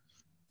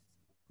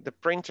 The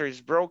printer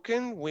is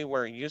broken. We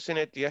were using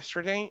it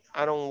yesterday.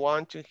 I don't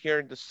want to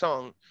hear the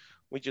song.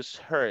 We just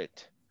heard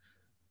it.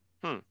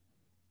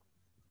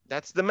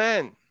 That's the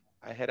man.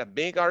 I had a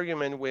big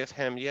argument with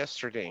him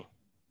yesterday.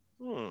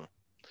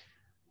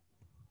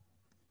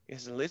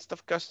 His list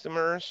of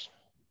customers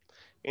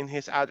in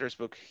his address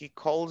book. He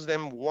calls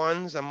them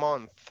once a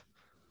month.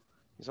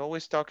 He's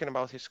always talking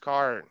about his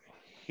car.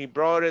 He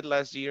brought it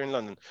last year in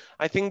London.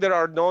 I think there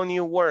are no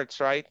new words,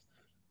 right?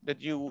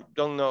 That you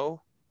don't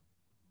know.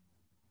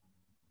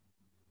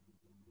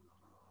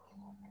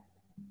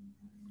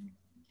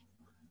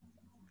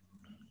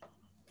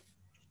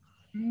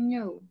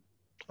 No.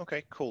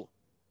 Okay, cool.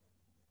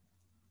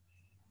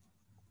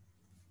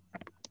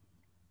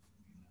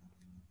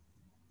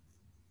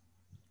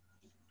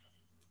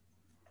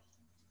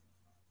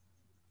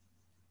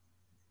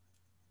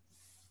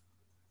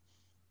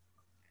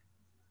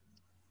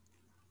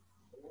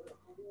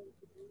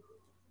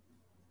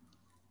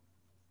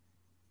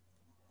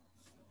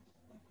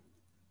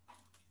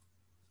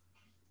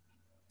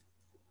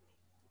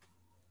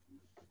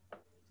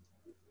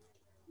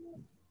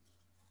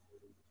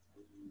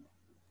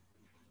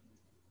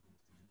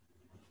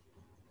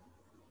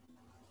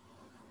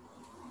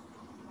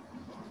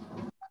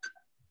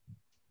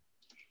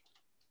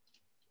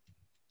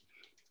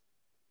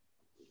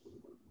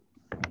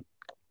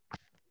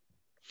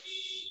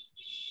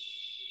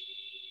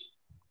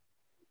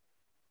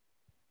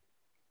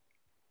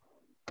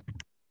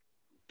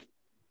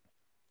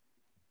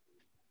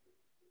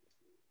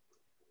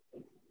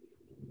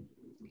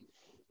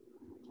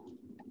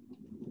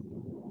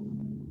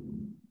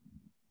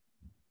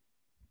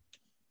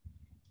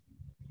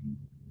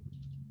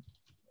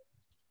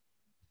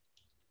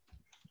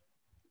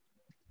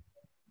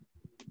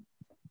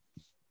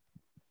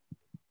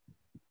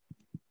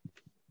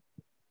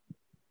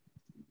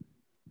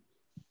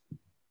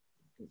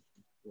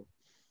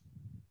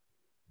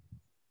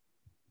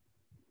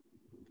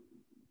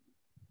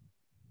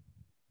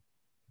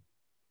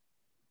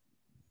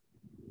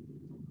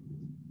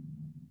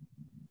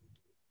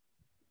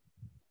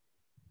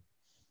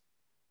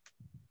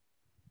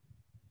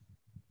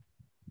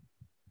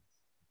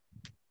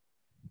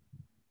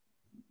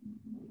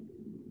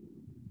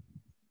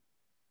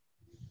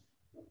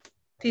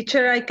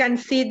 Teacher, I can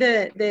see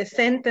the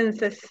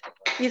sentences.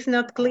 It's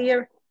not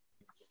clear.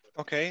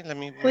 Okay, let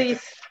me Please.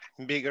 make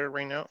it bigger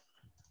right now.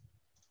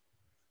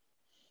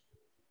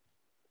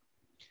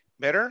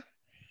 Better?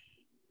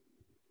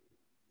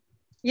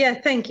 Yeah,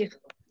 thank you.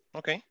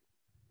 Okay,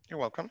 you're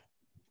welcome.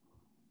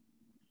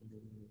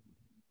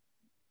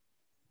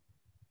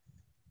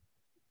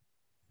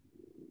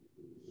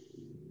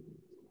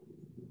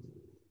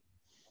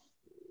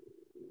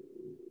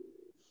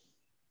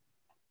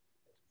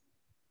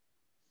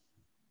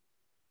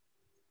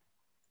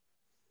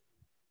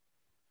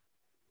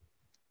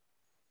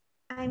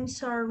 I'm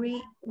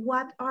sorry,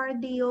 what are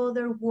the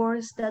other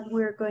words that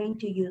we're going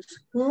to use?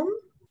 Whom?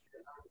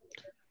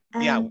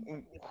 Yeah,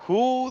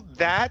 who,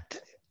 that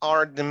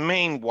are the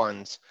main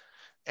ones.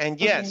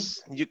 And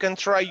yes, you can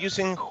try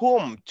using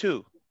whom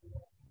too.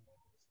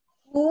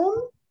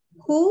 Whom,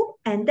 who,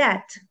 and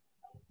that.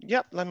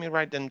 Yep, let me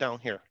write them down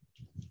here.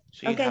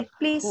 So you Okay, have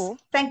please, who.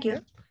 thank you.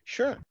 Yep,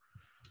 sure.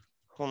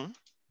 Whom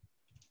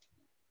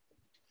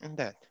and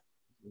that.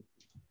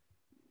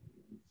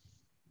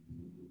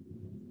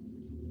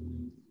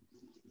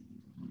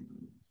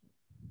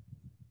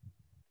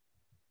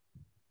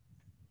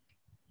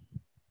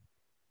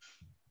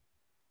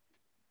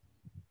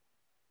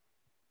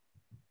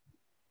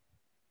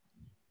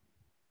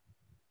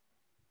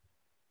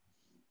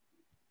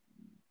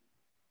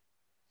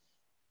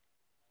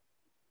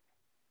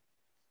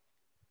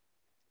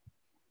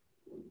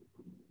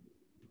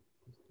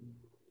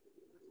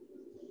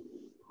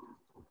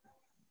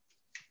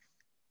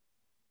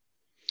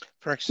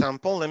 For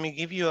example, let me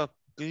give you a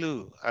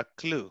clue.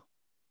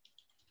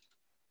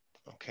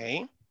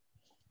 Okay.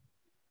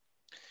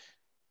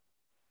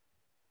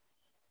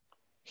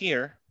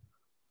 Here,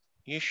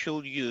 you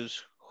should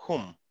use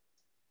whom.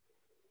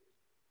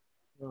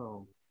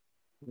 Oh,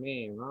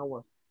 man, I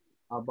was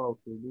about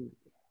to do.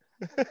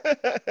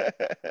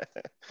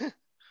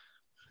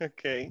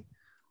 Okay.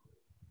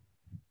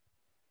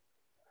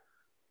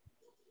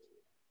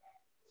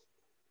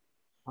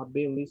 I've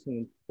been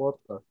listening to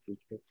podcasts,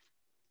 teacher.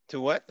 To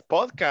what?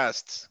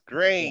 Podcasts.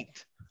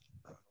 Great.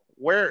 Yeah.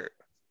 Where?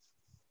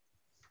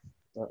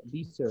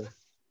 Deezer.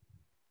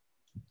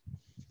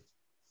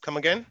 Come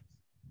again?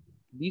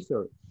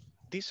 Deezer.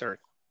 Deezer.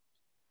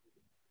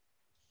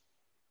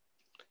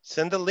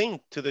 Send a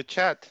link to the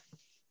chat.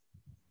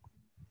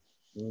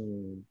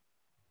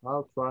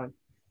 I'll try.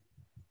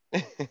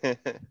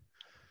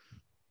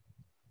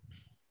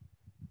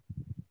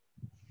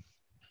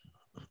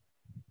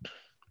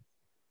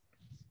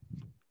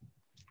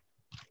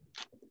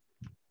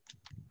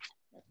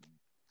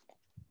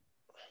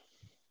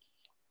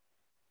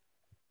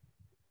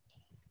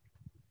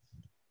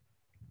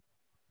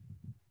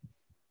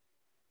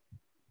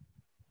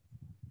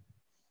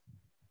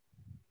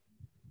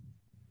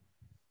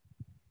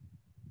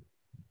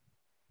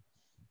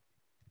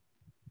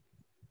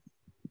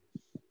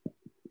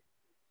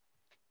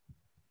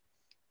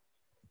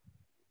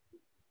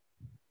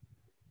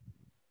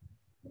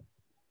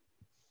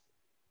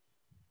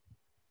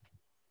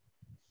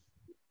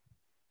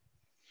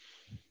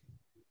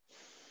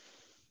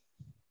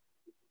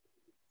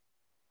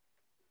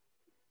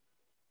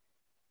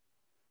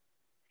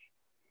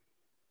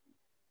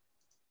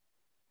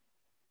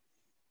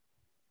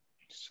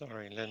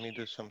 Sorry, let me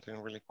do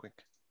something really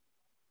quick.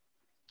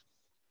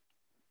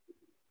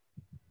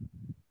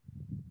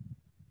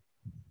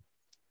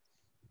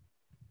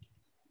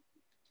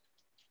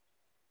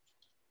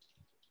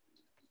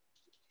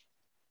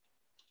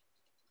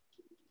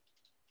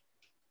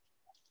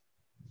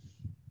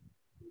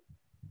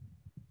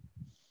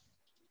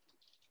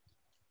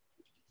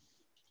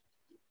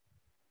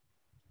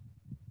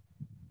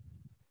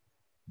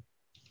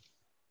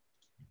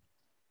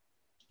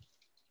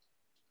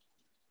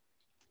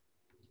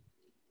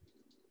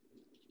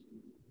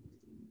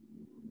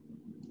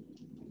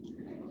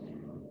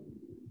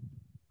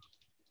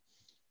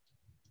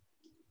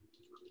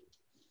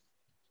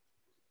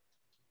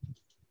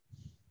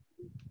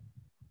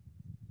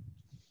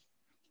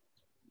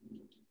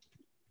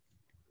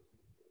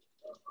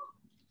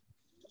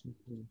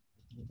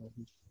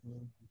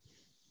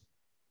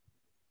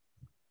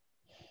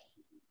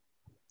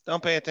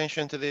 Don't pay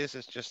attention to this,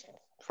 it's just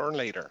for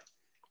later,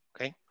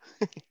 okay?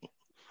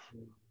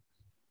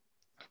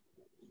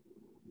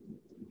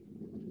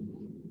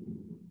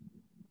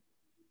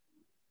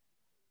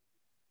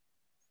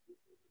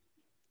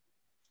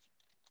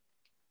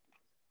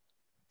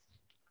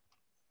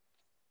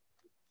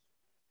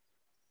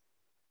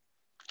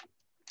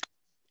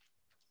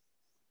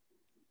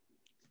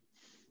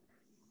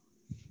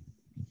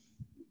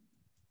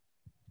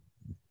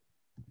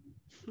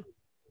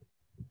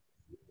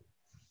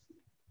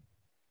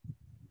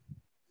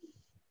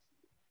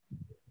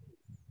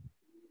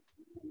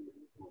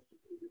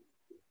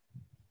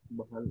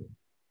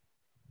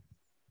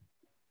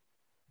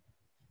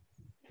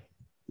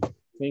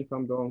 Think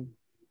I'm done.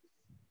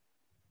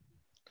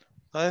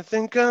 I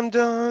think I'm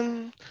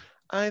done.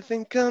 I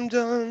think I'm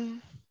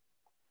done.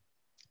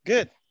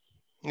 Good.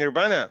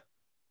 Nirvana.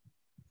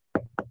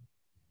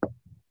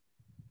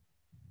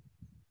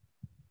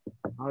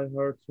 I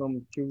heard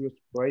some curious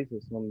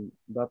phrases on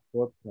that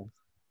podcast.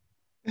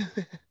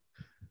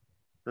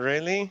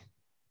 Really?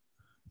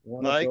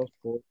 One of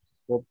those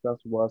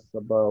podcasts was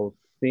about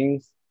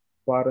things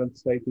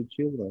parents say to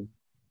children.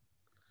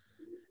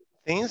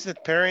 Things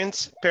that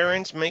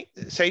parents may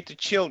say to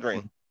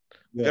children.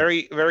 Yeah.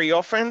 Very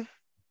often.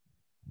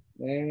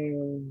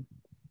 And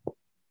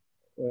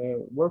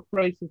were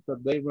phrases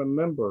that they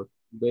remember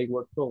they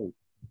were told.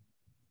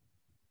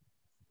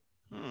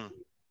 For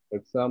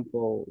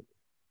example,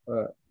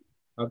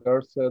 a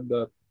girl said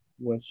that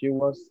when she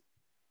was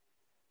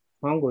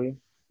hungry,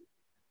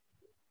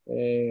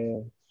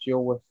 she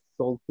always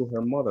told to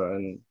her mother,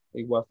 and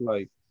it was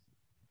like,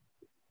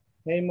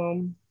 "Hey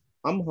mom,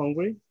 I'm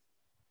hungry."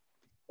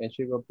 And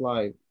she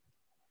replied,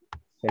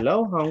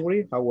 "Hello,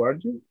 hungry, how are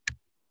you?"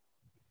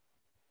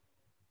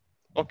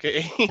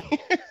 Okay.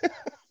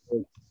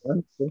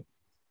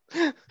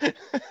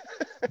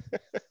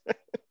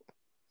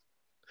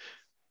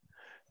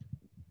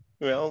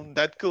 Well,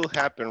 that could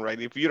happen, right?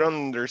 If you don't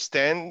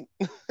understand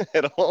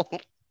at all.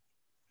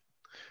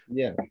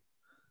 Yeah.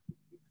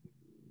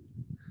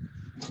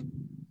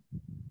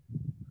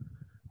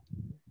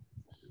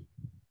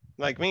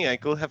 Like me, I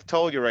could have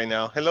told you right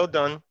now, hello,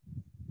 Don.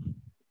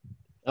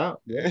 Ah,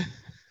 yeah.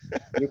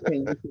 You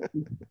can use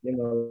it in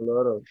a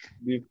lot of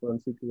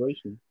different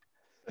situations.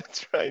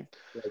 That's right.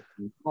 Like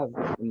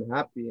I'm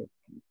happy,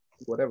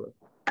 whatever.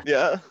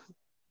 Yeah.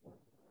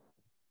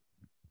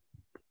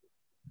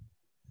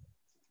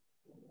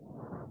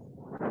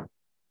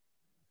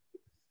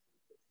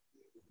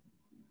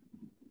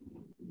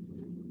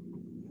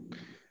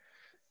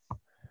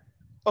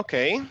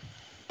 Okay,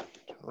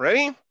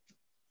 ready?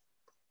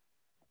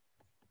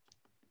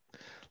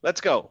 Let's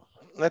go.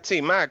 Let's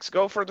see, Max,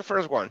 go for the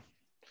first one.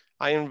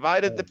 I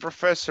invited the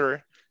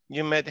professor.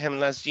 You met him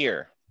last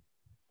year.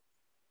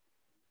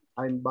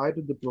 I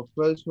invited the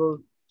professor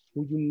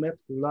who you met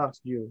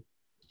last year.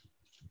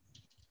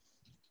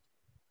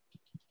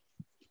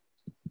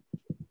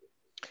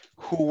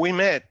 Who we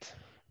met.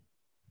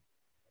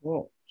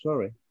 Oh,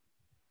 sorry.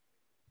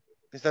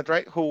 Is that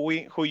right? Who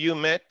you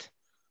met?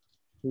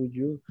 Who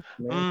you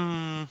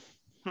met?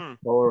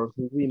 Or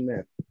who we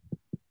met.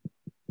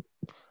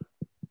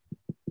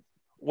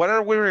 What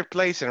are we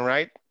replacing,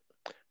 right?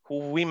 Who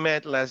we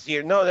met last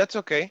year. No, that's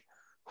okay.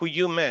 Who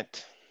you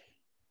met.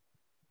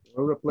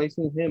 We're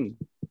replacing him.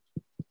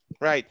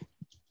 Right.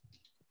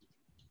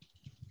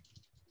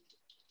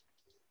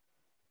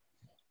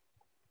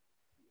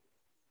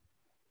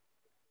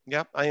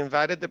 Yep, I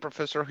invited the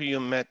professor who you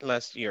met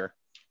last year.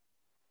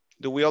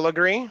 Do we all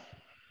agree?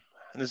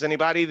 Does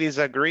anybody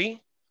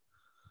disagree?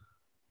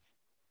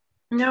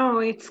 No,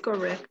 it's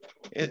correct.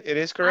 It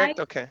is correct?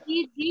 Okay. I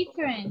did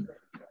different.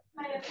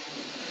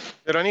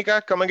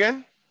 Veronica, come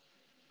again?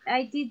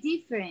 I did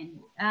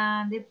different.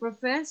 The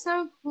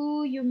professor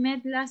who you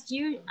met last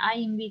year, I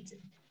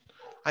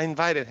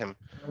invited him.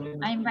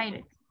 I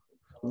invited.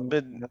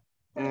 But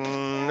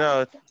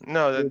no,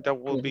 that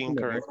will be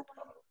incorrect.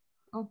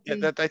 Okay.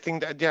 Yeah, I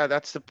think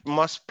that's the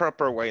most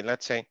proper way,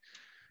 let's say.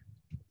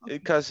 Okay.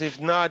 Because if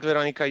not,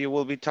 Veronica, you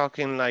will be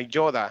talking like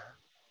Yoda.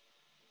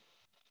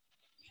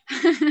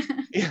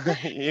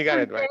 You got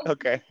it right.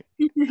 Okay.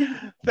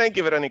 Thank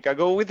you, Veronica.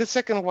 Go with the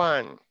second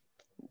one.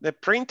 The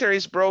printer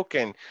is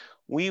broken.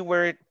 We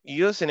were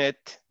using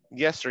it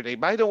yesterday.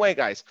 By the way,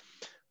 guys,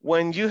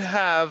 when you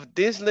have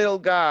this little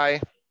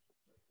guy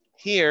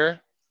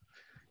here,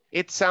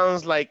 it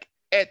sounds like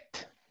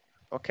it,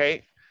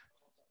 okay?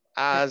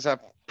 As a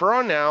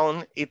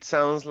pronoun, it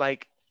sounds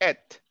like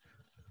it.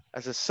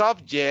 As a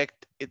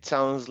subject, it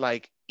sounds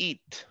like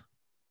it.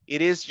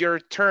 It is your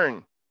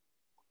turn.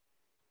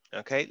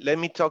 Okay, let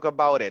me talk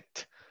about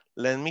it.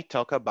 Let me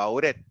talk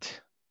about it.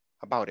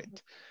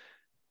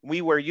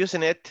 We were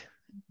using it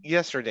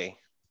yesterday.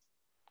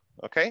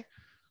 Okay,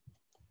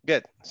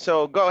 good.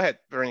 So go ahead,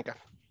 Veronica.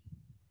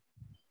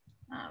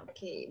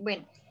 Okay,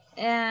 bueno.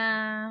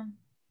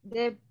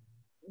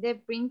 The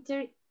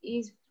printer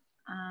is,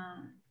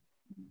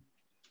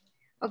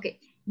 okay.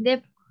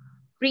 The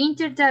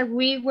printer that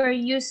we were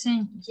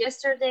using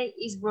yesterday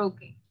is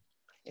broken.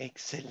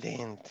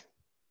 Excellent.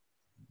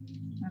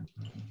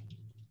 Okay.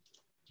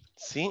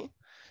 See,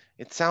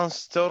 it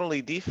sounds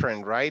totally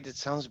different, right? It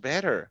sounds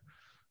better.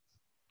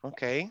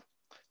 Okay,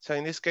 so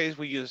in this case,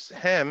 we use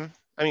him,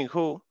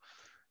 who,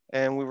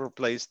 and we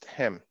replaced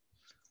him.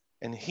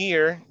 And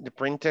here, the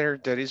printer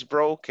that is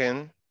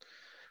broken,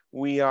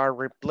 we are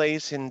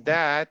replacing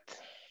that.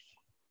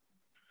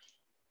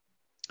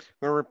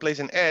 We're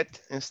replacing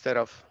it instead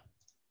of,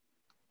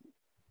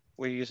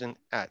 we're using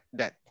that.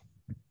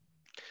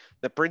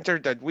 The printer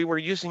that we were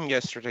using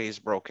yesterday is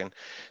broken.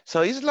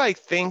 So it's like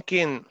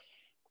thinking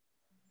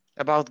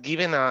about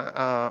giving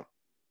a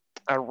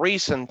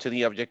reason to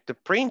the object. The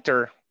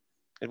printer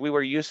that we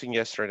were using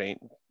yesterday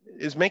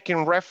is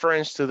making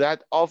reference to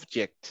that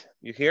object.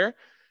 You hear?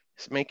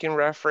 It's making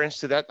reference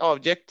to that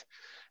object.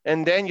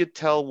 And then you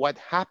tell what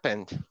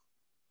happened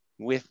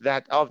with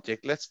that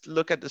object. Let's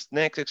look at this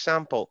next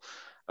example.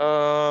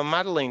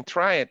 Madeline,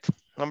 try it.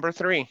 Number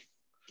 3.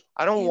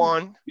 I don't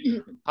want to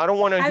hear the song. I don't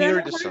want to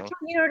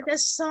hear the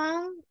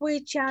song. We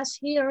just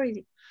hear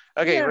it.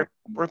 Okay,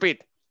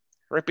 repeat.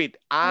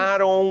 I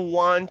don't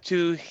want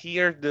to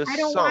hear the song. I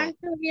don't want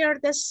to hear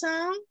the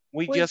song.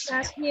 We just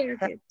hear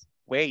it.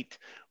 Wait,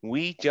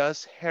 we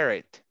just hear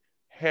it.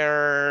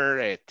 Hear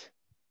it.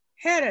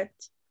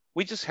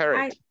 We just hear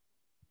it.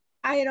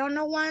 I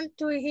don't want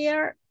to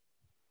hear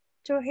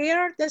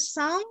the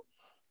song.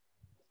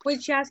 We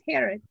just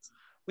hear it.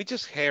 We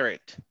just hear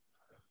it.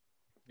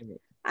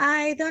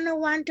 I don't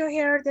want to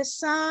hear the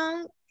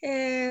song.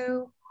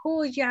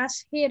 Who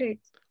just hear it?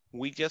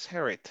 We just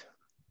hear it.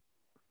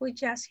 We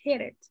just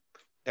hear it.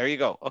 There you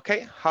go.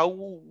 Okay, how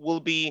will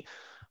be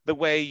the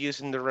way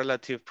using the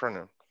relative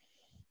pronoun?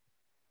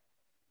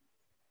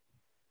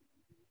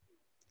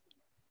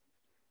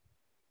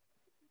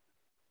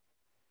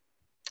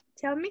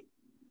 Tell me.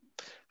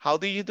 How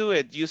do you do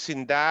it?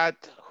 Using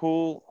that,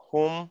 who,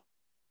 whom?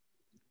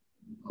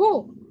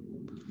 Who?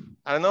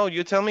 I don't know,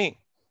 you tell me.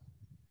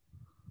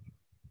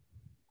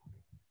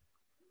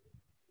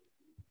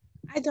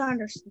 I don't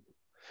understand.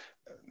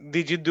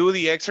 Did you do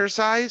the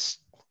exercise?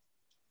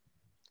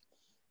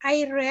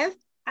 I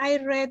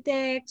read the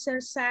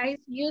exercise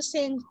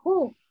using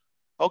who.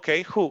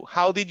 Okay, who?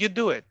 How did you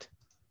do it?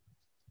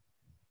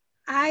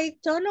 I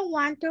don't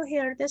want to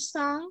hear the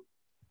song.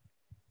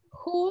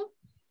 Who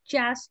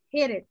just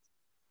hear it?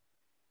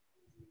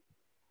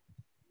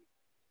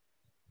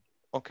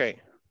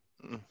 Okay,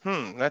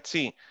 let's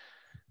see.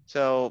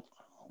 So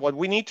what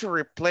we need to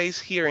replace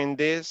here in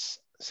this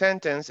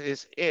sentence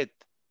is it,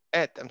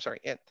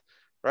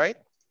 right?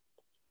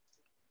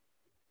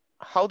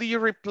 How do you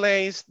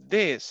replace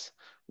this?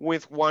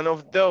 with one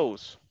of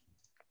those?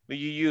 Do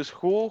you use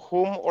who,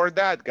 whom, or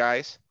that,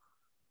 guys?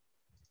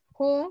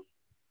 Who?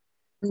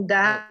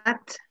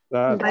 That.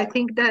 That. I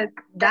think that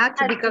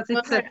because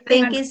it's a I thing.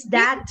 think it's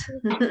that.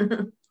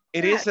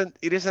 It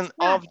is an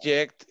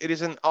object. It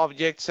is an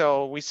object.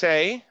 So we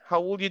say,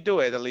 how would you do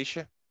it,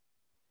 Alicia?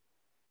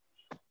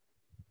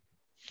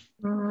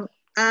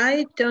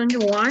 I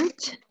don't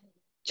want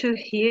to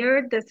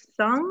hear the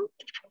song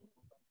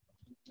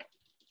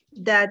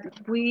that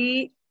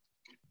we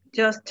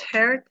just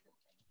heard.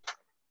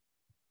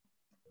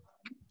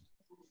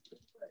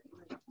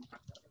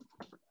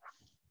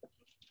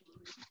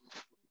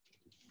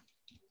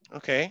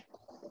 Okay.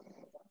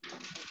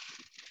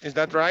 Is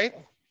that right?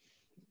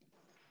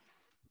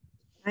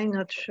 I'm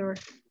not sure.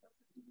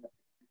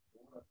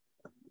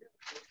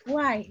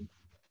 Why?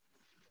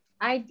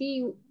 I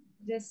did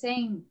the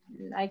same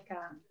like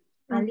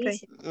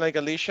Alicia. Like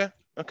Alicia?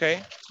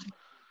 Okay.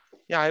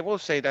 Yeah, I will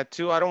say that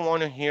too. I don't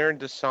want to hear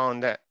the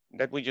song that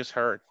we just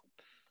heard.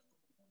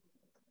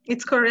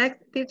 It's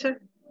correct,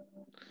 teacher?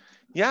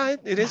 Yeah,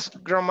 it is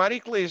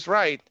grammatically is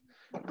right.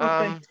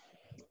 Okay.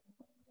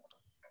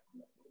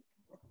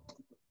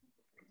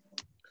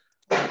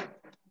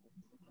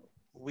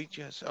 We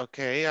just,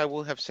 okay, I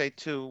will have said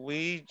too,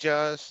 we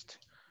just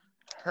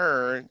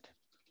heard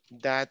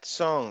that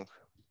song.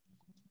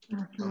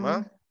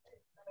 Mama,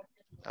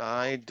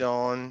 I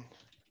don't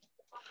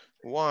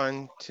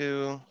want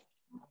to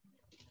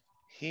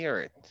hear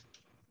it.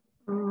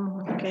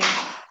 Okay.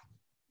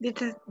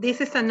 This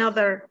is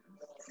another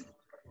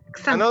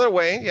example. Another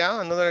way,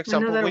 yeah, another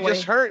example. Another we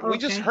just way. heard, we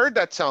just Okay. heard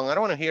that song. I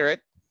don't want to hear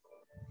it.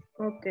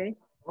 Okay.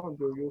 Oh,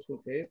 you're using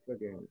it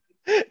again.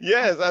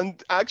 Yes, I'm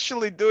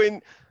actually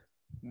doing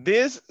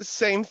this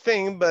same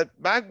thing, but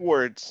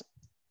backwards.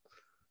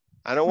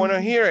 I don't want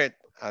to hear it.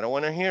 I don't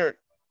want to hear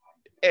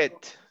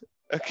it.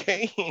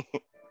 Okay.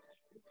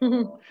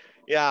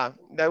 Yeah,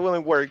 that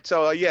wouldn't work.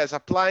 So yes,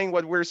 applying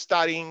what we're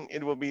studying,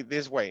 it will be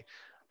this way.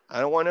 I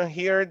don't want to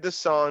hear the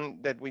song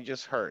that we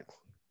just heard.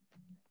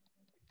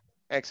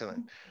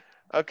 Excellent.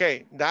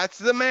 Okay, that's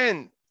the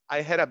man.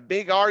 I had a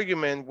big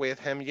argument with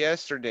him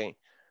yesterday.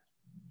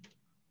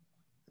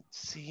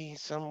 Let's see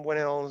someone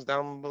else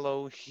down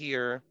below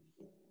here.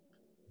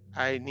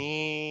 I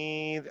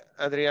need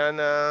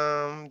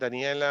Adriana,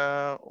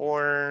 Daniela,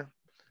 or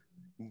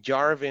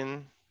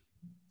Jarvin.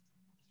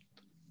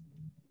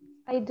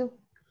 I do.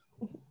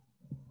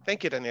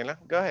 Thank you, Daniela.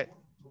 Go ahead.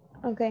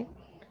 Okay.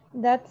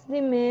 That's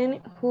the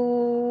man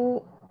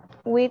who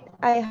with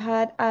I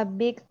had a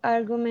big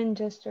argument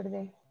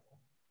yesterday.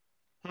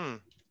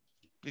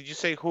 Did you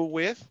say who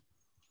with?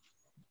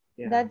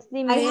 Yeah. That's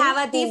the man I have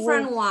a who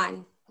different with,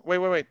 one.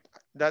 Wait.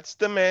 That's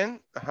the man.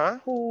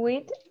 Who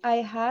with I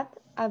had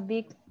a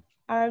big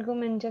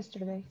argument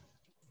yesterday.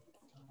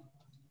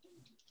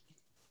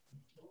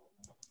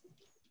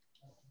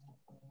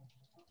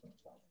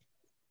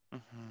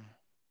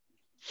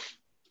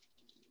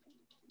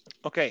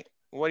 Okay.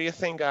 What do you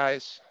think,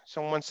 guys?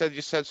 Someone said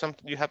you said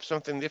something. You have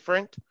something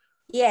different?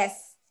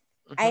 Yes,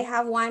 I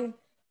have one.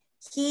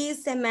 He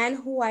is the man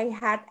who I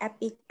had a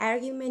big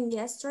argument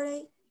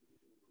yesterday.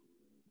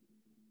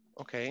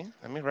 Okay,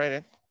 let me write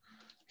it.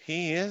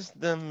 He is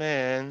the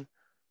man.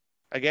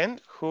 Again,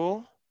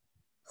 who?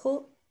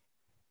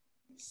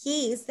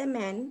 He is the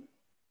man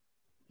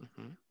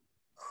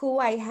who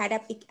I had a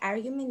big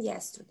argument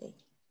yesterday.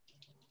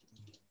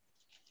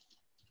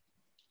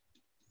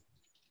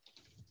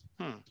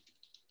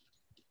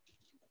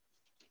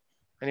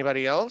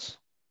 Anybody else?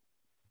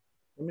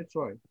 Let me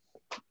try.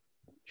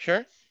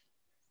 Sure.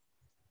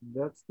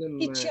 That's the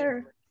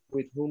man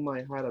with whom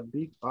I had a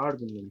big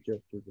argument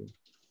yesterday.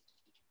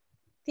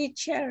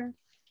 Teacher.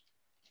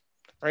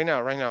 Right now.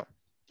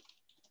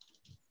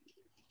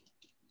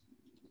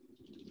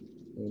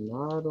 And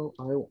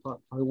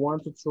I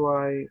want to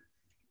try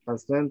a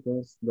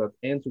sentence that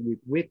ends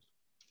with.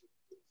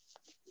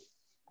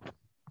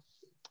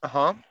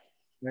 Kind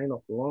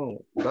of long.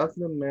 That's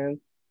the man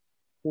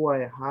who I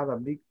had a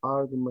big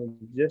argument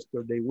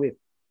yesterday with.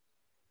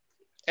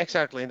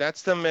 Exactly.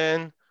 That's the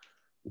man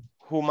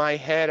whom I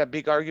had a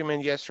big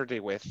argument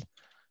yesterday with.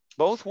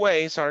 Both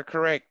ways are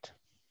correct.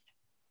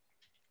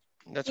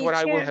 That's what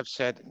I would have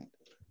said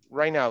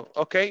right now.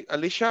 Okay,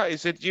 Alicia,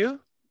 is it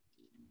you?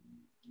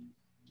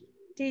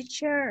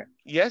 Teacher.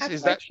 Yes,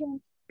 is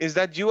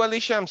that you,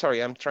 Alicia? I'm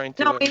sorry, I'm trying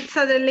to. No, it's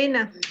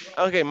Adelina.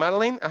 Okay,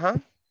 Madeline,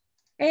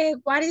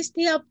 What is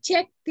the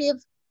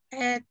objective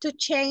to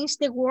change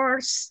the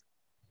words?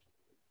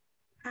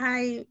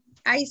 I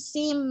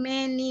see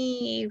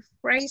many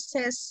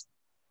phrases,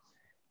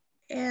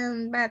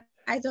 but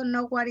I don't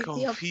know what is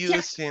the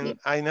objective.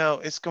 I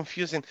know, it's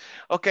confusing.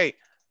 Okay,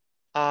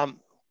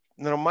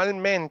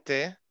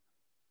 normalmente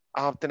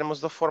tenemos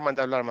dos formas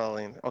de hablar,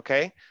 Madeline,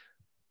 ok.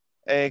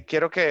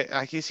 Quiero que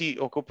aquí sí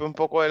ocupe un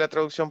poco de la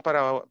traducción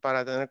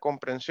para tener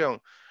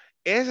comprensión.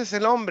 Ese es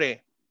el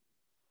hombre.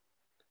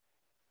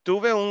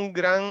 Tuve un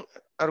gran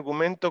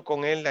argumento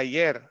con él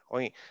ayer.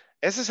 Oye,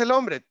 ese es el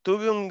hombre.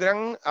 Tuve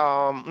una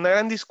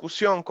gran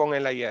discusión con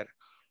él ayer.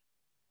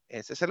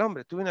 Ese es el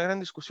hombre. Tuve una gran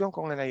discusión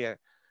con él ayer.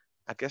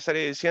 Aquí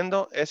estaría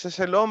diciendo, ese es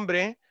el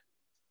hombre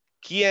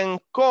quien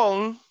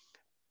con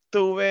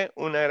tuve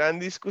una gran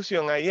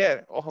discusión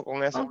ayer. Ojo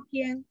con eso. ¿Con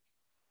quién?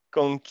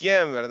 ¿Con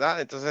quién,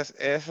 verdad? Entonces,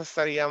 eso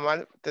estaría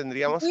mal.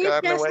 Tendríamos que With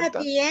darle just at vuelta.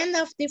 the end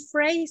of the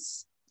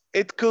phrase.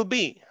 It could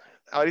be.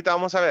 Ahorita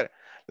vamos a ver.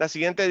 La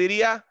siguiente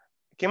diría,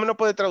 ¿quién me lo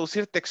puede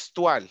traducir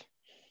textual?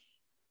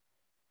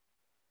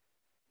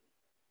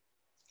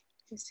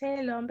 Ese es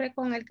el hombre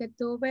con el que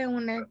tuve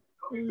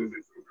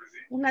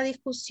una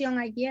discusión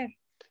ayer.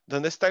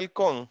 ¿Dónde está el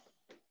con?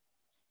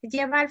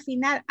 Lleva al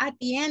final, at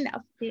the end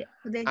of the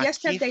Aquí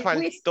yesterday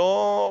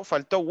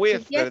faltó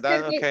with,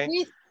 ¿verdad? yesterday Okay.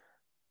 with.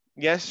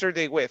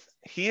 Yesterday with.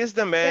 He is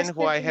the man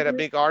who I had a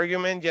big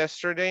argument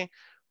yesterday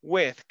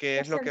with, que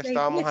es lo que Yesterday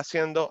estábamos with.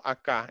 haciendo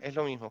acá. Es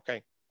lo mismo,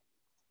 ok.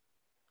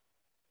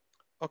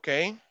 Ok.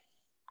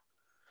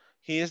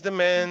 He is the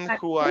man But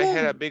who I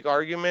had a whom? big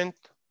argument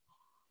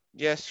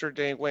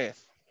yesterday with.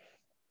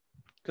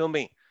 Could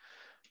be.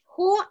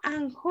 Who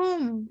and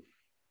whom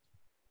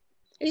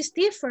is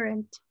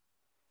different.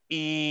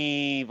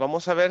 Y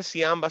vamos a ver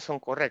si ambas son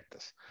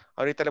correctas.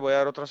 Ahorita le voy a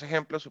dar otros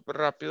ejemplos súper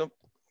rápido.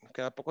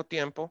 Queda poco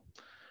tiempo.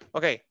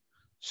 Ok.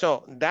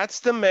 So, that's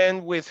the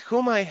man with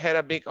whom I had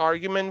a big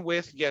argument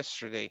with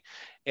yesterday.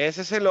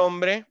 Ese es el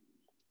hombre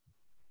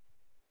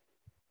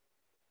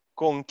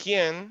con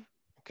quien,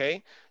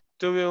 ok,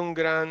 tuve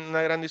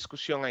una gran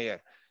discusión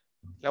ayer.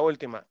 La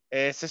última.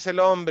 Ese es el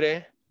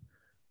hombre.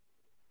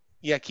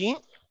 Y aquí,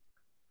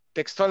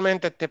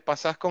 textualmente, te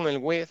pasas con el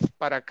with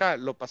para acá,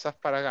 lo pasas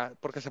para acá,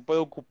 porque se puede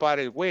ocupar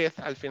el with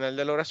al final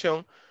de la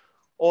oración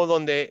o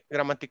donde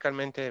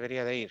gramaticalmente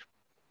debería de ir.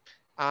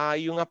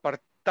 Hay un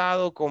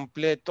apartado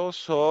completo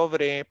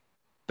sobre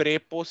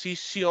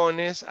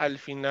preposiciones al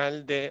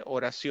final de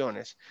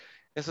oraciones.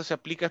 Eso se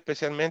aplica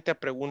especialmente a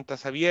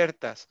preguntas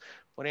abiertas.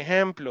 Por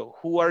ejemplo,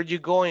 who are you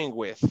going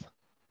with?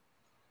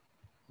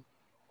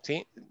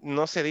 ¿Sí?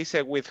 No se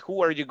dice with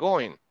who are you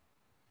going.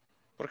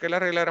 Porque la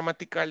regla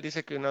gramatical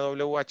dice que una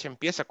WH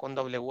empieza con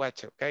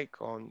WH, ¿ok?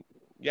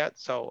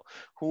 So,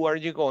 who are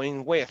you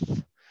going with?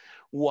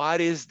 What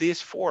is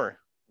this for?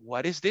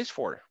 What is this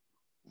for?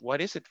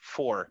 What is it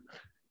for?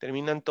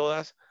 Terminan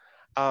todas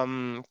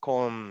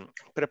con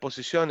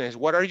preposiciones.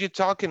 What are you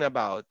talking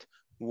about?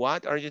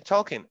 What are you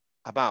talking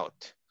about?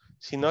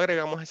 Si no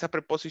agregamos esa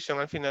preposición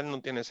al final no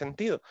tiene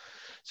sentido.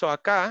 So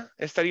acá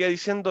estaría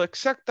diciendo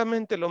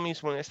exactamente lo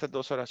mismo en estas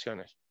dos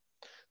oraciones.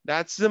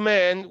 That's the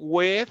man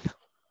with,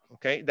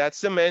 okay, that's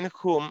the man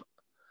whom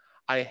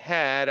I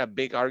had a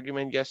big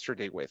argument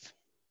yesterday with.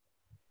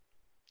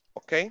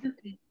 Okay?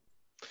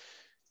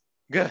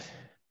 Good.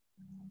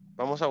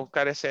 Vamos a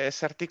buscar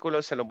ese artículo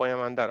y se lo voy a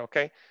mandar, ¿ok?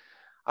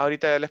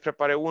 Ahorita ya les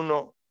preparé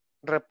uno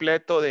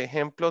repleto de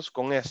ejemplos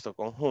con esto,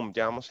 con whom.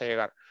 Ya vamos a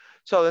llegar.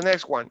 So the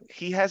next one.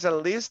 He has a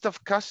list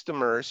of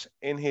customers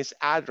in his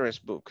address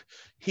book.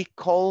 He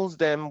calls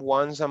them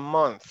once a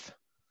month.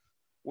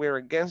 We're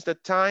against the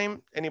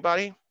time.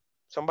 Anybody?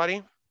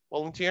 Somebody?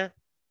 Volunteer?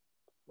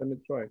 Let me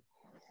try.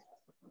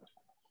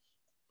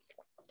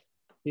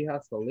 He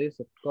has a list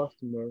of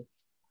customers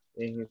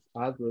in his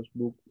address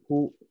book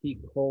who he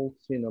calls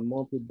in a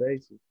monthly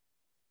basis.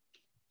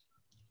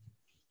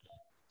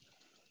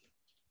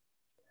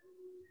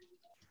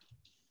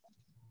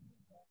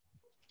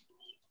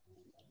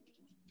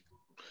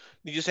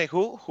 Did you say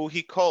who? Who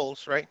he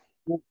calls, right?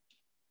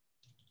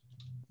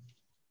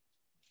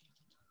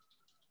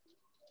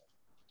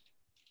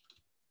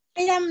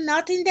 I am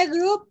not in the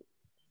group.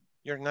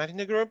 You're not in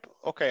the group?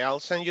 Okay,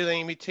 I'll send you the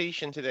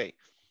invitation today.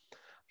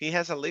 He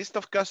has a list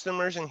of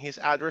customers in his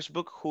address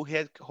book who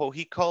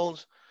he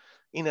calls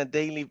in a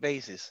daily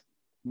basis.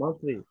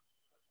 Monthly.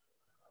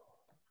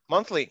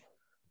 Monthly?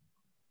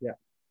 Yeah.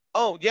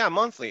 Oh, yeah,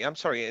 monthly. I'm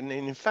sorry. And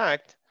in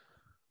fact,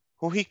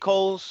 who he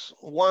calls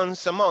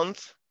once a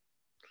month,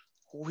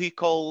 who he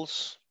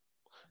calls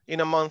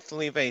in a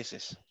monthly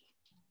basis.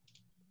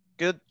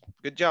 Good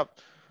job.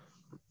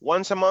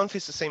 Once a month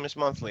is the same as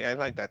monthly. I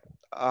like that.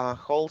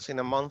 Calls in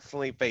a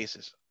monthly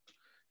basis.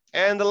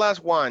 And the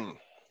last one.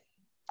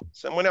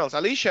 Someone else.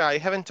 Alicia, I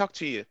haven't talked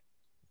to you.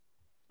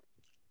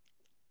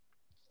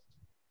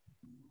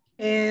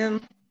 The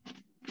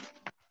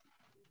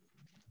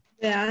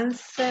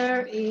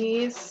answer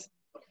is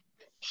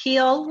he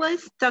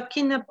always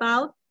talking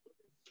about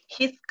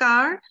his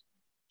car,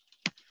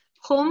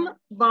 whom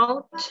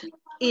bought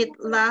it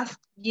last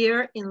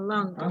year in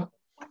London.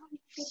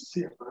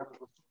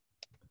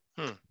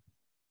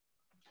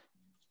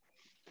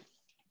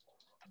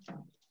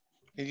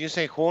 Did you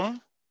say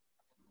whom?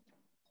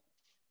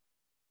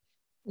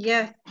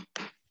 Yes.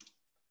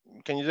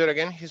 Can you do it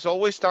again? He's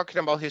always talking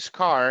about his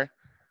car.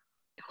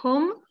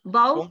 Whom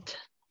bought?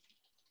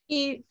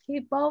 He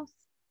bought.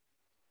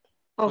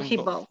 Oh, he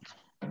bought.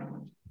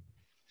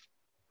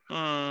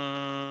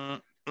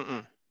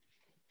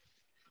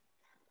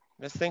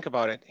 Let's think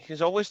about it.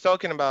 He's always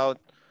talking about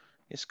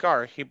his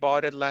car. He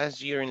bought it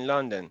last year in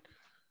London.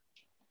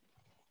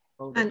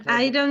 And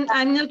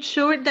I'm not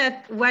sure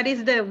that what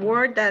is the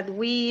word that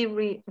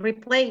we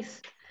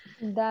replace.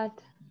 That.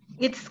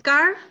 It's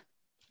car.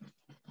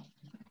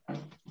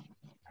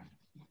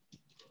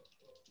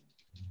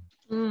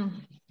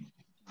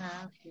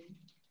 Okay.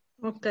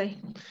 Okay.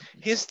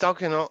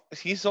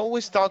 He's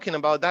always talking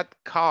about that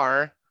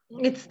car.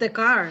 It's the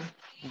car.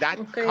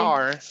 That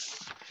car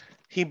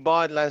he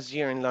bought last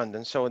year in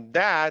London. So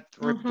that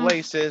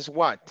replaces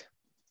what?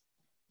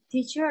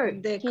 Teacher.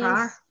 The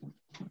car.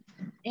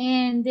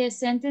 And the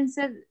sentence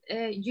said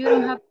you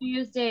don't have to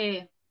use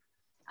the,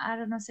 I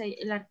don't know, say,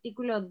 el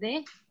artículo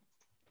de,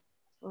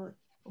 or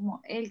como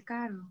el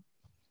carro.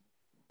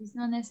 It's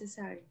not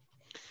necessary.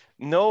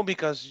 No,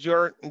 because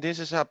this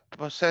is a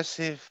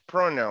possessive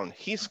pronoun,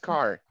 his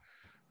car.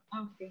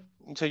 Okay.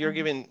 So you're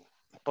giving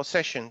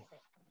possession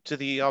to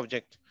the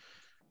object.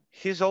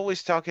 He's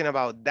always talking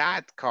about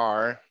that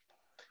car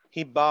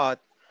he bought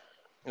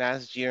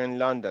last year in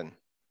London.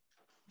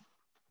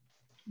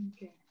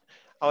 Okay.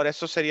 Ahora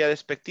eso sería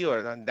despectivo,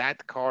 ¿verdad?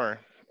 That car,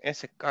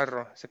 ese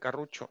carro, ese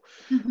carrucho.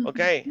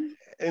 Okay,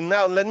 and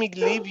now let me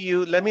leave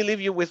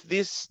you with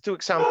these two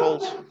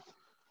examples,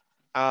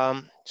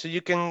 so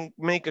you can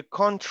make a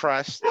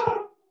contrast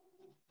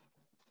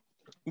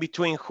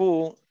between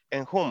who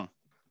and whom.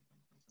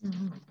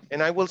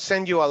 And I will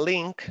send you a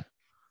link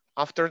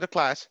after the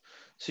class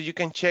so you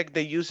can check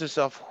the uses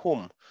of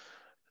whom.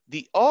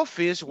 The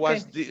office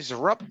was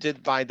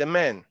disrupted by the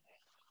man,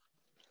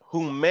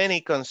 whom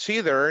many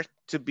consider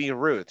to be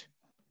rude.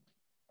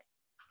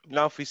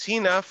 La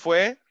oficina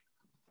fue,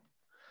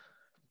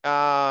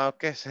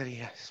 ¿qué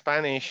sería?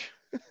 Spanish.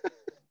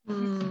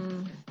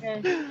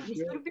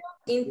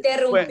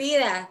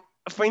 Interrumpida.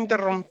 Fue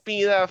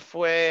interrumpida,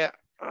 fue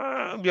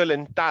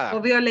violentada.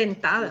 O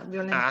violentada.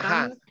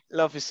 Ajá.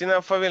 La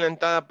oficina fue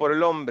violentada por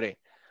el hombre,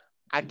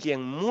 a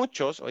quien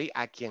muchos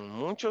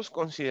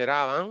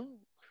consideraban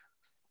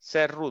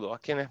ser rudo, a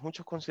quienes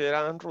muchos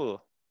consideraban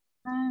rudo.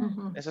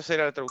 Esa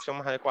sería la traducción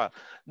más adecuada.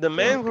 The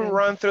man who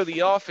ran through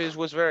the office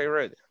was very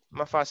rude.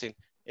 Más fácil.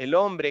 El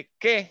hombre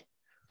que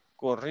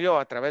corrió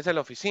a través de la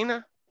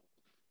oficina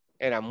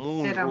era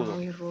muy rudo.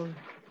 Muy rudo.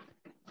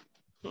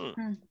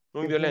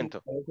 Muy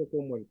violento. Parece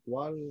como el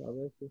cual, a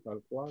veces,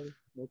 al cual.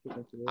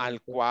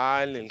 Al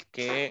cual, el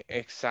que,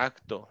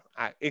 exacto.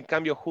 En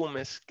cambio, whom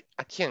es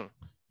 ¿a quién?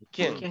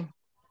 ¿Quién?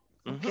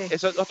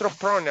 Eso es otro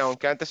pronoun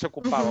que antes se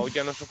ocupaba, hoy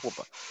ya no se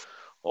ocupa.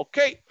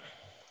 Okay.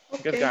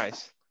 Good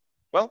guys.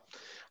 Well,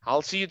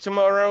 I'll see you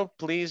tomorrow.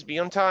 Please be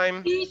on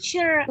time.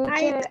 Teacher,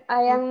 I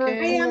am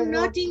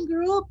not in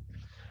group.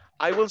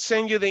 I will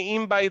send you the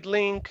invite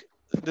link.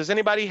 Does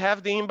anybody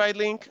have the invite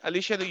link?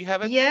 Alicia, do you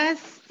have it?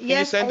 Yes, Can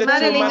you send it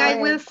Madeline, to I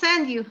will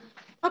send you.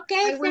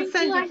 Okay, I will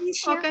send you.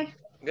 Alicia. Okay.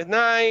 Good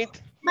night.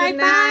 Bye-bye. Good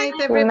night,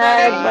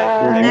 everybody. Good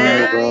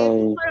night. Good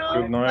night.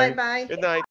 Good night. Bye-bye. Good night.